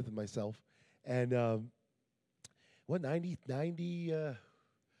Apostle Smith and myself. And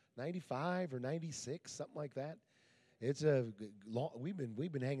 95 or 96, something like that. It's a long, we've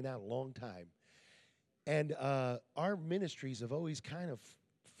been hanging out a long time. And our ministries have always kind of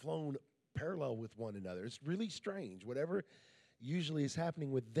flown parallel with one another. It's really strange. Whatever usually is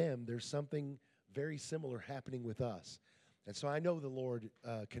happening with them, there's something very similar happening with us. And so I know the Lord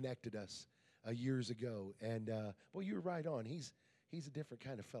connected us years ago. And, well, you were right on. He's a different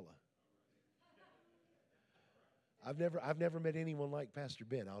kind of fella. I've never met anyone like Pastor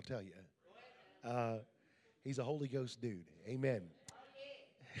Ben, I'll tell you. He's a Holy Ghost dude. Amen.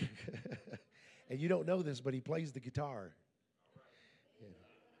 And you don't know this, but he plays the guitar.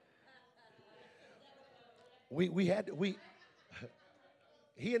 we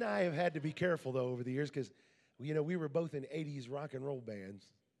he and I have had to be careful though over the years because we were both in 80s rock and roll bands.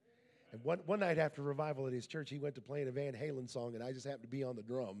 And one night after revival at his church, he went to playing a Van Halen song, and I just happened to be on the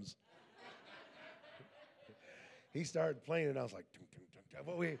drums. He started playing, and I was like, dum, dum, dum,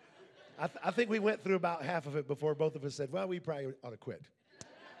 dum. Well, I think we went through about half of it before both of us said, well, we probably ought to quit.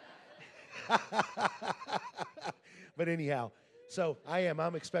 But anyhow, so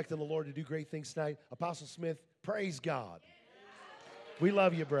I'm expecting the Lord to do great things tonight. Apostle Smith, praise God. We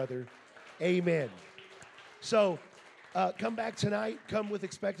love you, brother. Amen. So come back tonight. Come with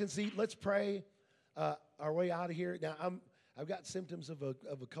expectancy. Let's pray our way out of here. Now, I've got symptoms of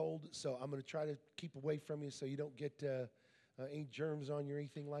a cold, so I'm going to try to keep away from you so you don't get any germs on you or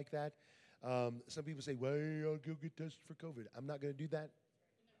anything like that. Some people say, well, I'll go get tested for COVID. I'm not going to do that.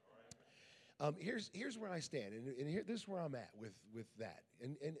 Here's where I stand, and this is where I'm at with that.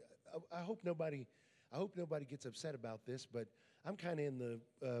 And I hope nobody gets upset about this, but I'm kind of in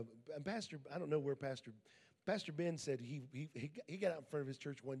the Pastor. I don't know where Pastor Ben said he got out in front of his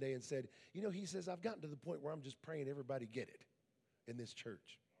church one day and said, he says, I've gotten to the point where I'm just praying everybody get it in this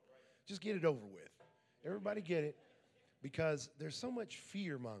church. Just get it over with. Everybody get it, because there's so much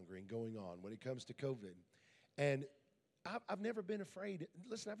fear mongering going on when it comes to COVID, and I've never been afraid.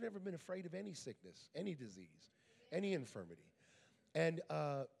 Listen, I've never been afraid of any sickness, any disease, any infirmity. And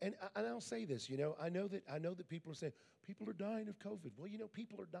I'll say this, I know that people are saying people are dying of COVID. Well,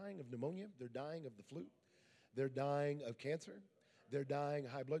 people are dying of pneumonia. They're dying of the flu. They're dying of cancer. They're dying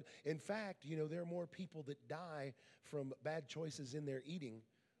of high blood. In fact, there are more people that die from bad choices in their eating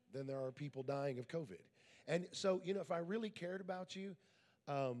than there are people dying of COVID. And so, if I really cared about you,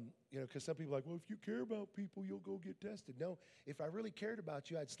 because some people are like, well, if you care about people, you'll go get tested. No, if I really cared about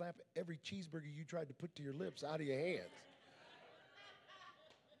you, I'd slap every cheeseburger you tried to put to your lips out of your hands.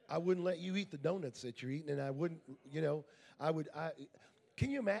 I wouldn't let you eat the donuts that you're eating, and I wouldn't, can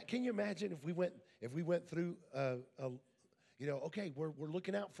you imagine if we went through, okay, we're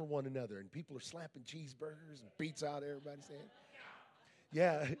looking out for one another, and people are slapping cheeseburgers and pizza out, everybody's saying,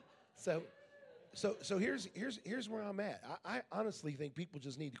 yeah. So here's where I'm at. I honestly think people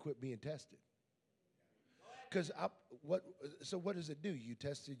just need to quit being tested. Because what does it do? You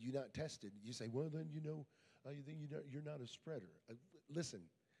tested, you not tested. You say, well, then you're not a spreader. Listen.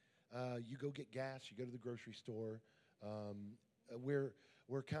 You go get gas. You go to the grocery store.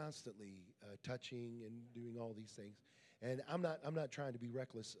 We're constantly touching and doing all these things, and I'm not trying to be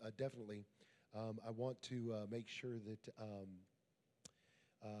reckless. Definitely, I want to make sure that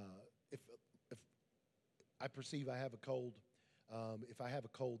if I perceive I have a cold, if I have a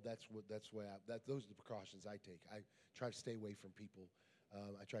cold, those are the precautions I take. I try to stay away from people.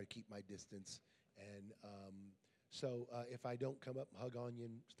 I try to keep my distance, and so if I don't come up and hug on you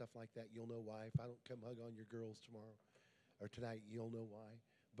and stuff like that, you'll know why. If I don't come hug on your girls tomorrow or tonight, you'll know why.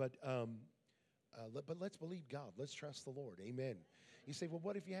 But let's believe God. Let's trust the Lord. Amen. You say, well,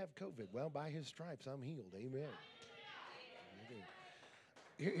 what if you have COVID? Well, by His stripes, I'm healed. Amen.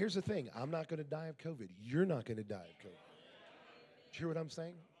 Here's the thing. I'm not going to die of COVID. You're not going to die of COVID. Do you hear what I'm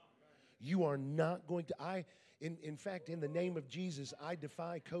saying? You are not going to. In fact, in the name of Jesus, I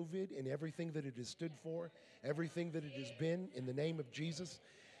defy COVID and everything that it has stood for, everything that it has been, in the name of Jesus.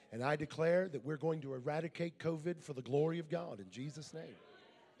 And I declare that we're going to eradicate COVID for the glory of God in Jesus' name.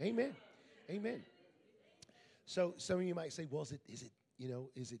 Amen. Amen. So some of you might say, well, is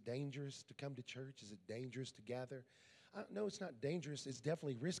it dangerous to come to church? Is it dangerous to gather? No, it's not dangerous. It's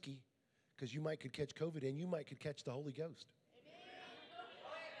definitely risky, because you could catch COVID and you could catch the Holy Ghost.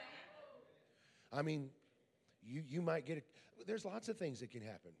 I mean, you might get it. There's lots of things that can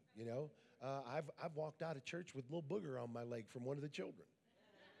happen, I've walked out of church with a little booger on my leg from one of the children.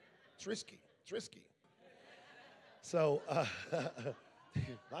 It's risky. It's risky. So,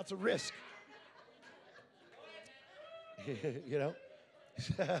 lots of risk.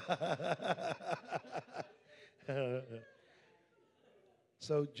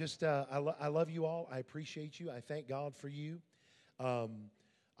 So just, I love you all. I appreciate you. I thank God for you.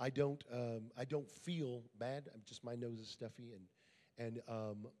 I don't feel bad. My nose is stuffy, and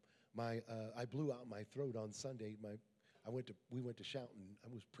I blew out my throat on Sunday. We went to Shoughton. I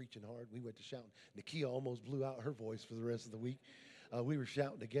was preaching hard. We went to Shoughton. Nakia almost blew out her voice for the rest of the week. We were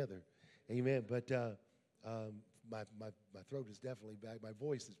shouting together, amen. But my throat is definitely back. My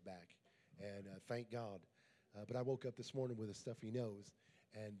voice is back, and thank God. But I woke up this morning with a stuffy nose,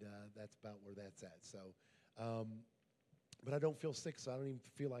 and that's about where that's at. So. But I don't feel sick, so I don't even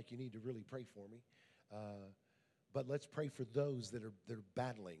feel like you need to really pray for me. But let's pray for those that are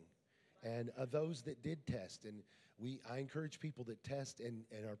battling, and those that did test. And I encourage people that test and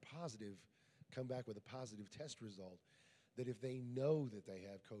are positive come back with a positive test result, that if they know that they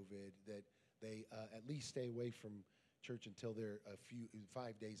have COVID, that they at least stay away from church until they're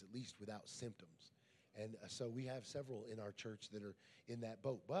 5 days at least without symptoms. And so we have several in our church that are in that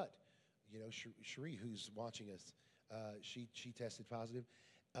boat. But, you know, Cherie, who's watching us, she tested positive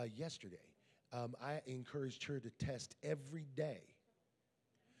yesterday. I encouraged her to test every day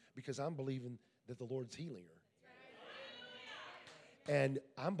because I'm believing that the Lord's healing her. And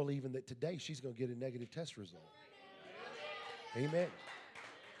I'm believing that today she's going to get a negative test result. Amen.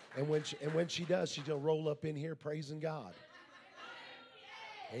 And when she does, she's going to roll up in here praising God.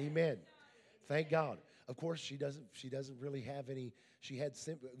 Amen. Thank God. Of course, she doesn't really have any. She had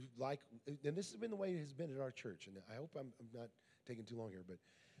and this has been the way it has been at our church. And I hope I'm not taking too long here, but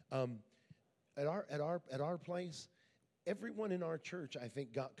at our place, everyone in our church, I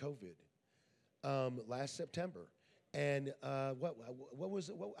think, got COVID last September. And what was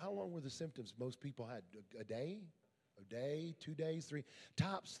it? How long were the symptoms most people had? A day? 2 days, 3,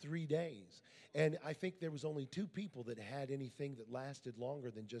 tops 3 days. And I think there was only 2 people that had anything that lasted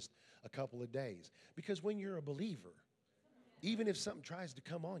longer than just a couple of days. Because when you're a believer, even if something tries to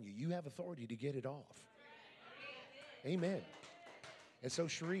come on you, you have authority to get it off. Amen. And so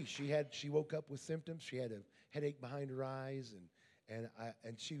Cherie, she woke up with symptoms. She had a headache behind her eyes, and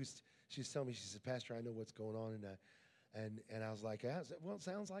she was telling me, she said, "Pastor, I know what's going on," and I was like, "Well, it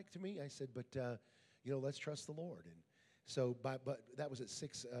sounds like to me." I said, "But you know, let's trust the Lord." And so, but that was at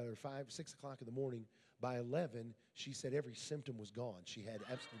 6 o'clock in the morning. By 11, she said every symptom was gone. She had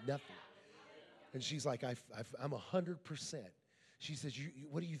absolutely nothing. And she's like, "I'm 100%." She says,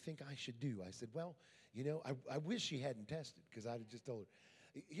 "What do you think I should do?" I said, "Well, you know, I wish she hadn't tested because I'd have just told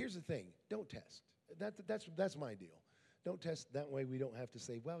her. Here's the thing: don't test. That's my deal. Don't test. That way we don't have to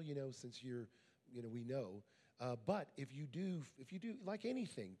say, well, you know, since we know. But if you do, like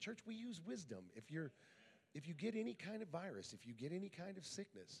anything, church, we use wisdom. If you get any kind of virus, if you get any kind of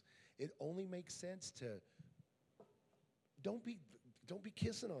sickness, it only makes sense to don't be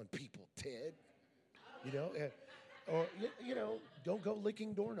kissing on people, Ted. You know, or you know, don't go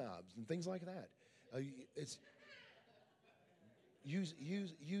licking doorknobs and things like that. It's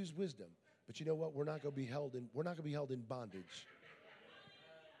use wisdom. But you know what? We're not going to be held in bondage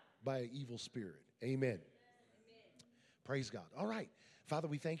by an evil spirit. Amen. Praise God. All right. Father,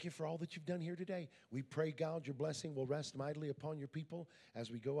 we thank you for all that you've done here today. We pray, God, your blessing will rest mightily upon your people as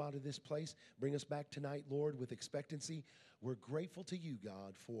we go out of this place. Bring us back tonight, Lord, with expectancy. We're grateful to you,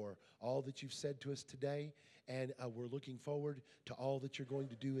 God, for all that you've said to us today, and we're looking forward to all that you're going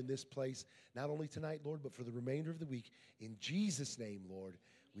to do in this place, not only tonight, Lord, but for the remainder of the week. In Jesus' name, Lord,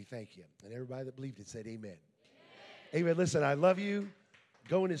 we thank you. And everybody that believed it said amen. Amen. Listen, I love you.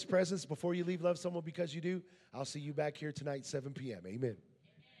 Go in his presence. Before you leave, love someone because you do. I'll see you back here tonight, 7 p.m. Amen.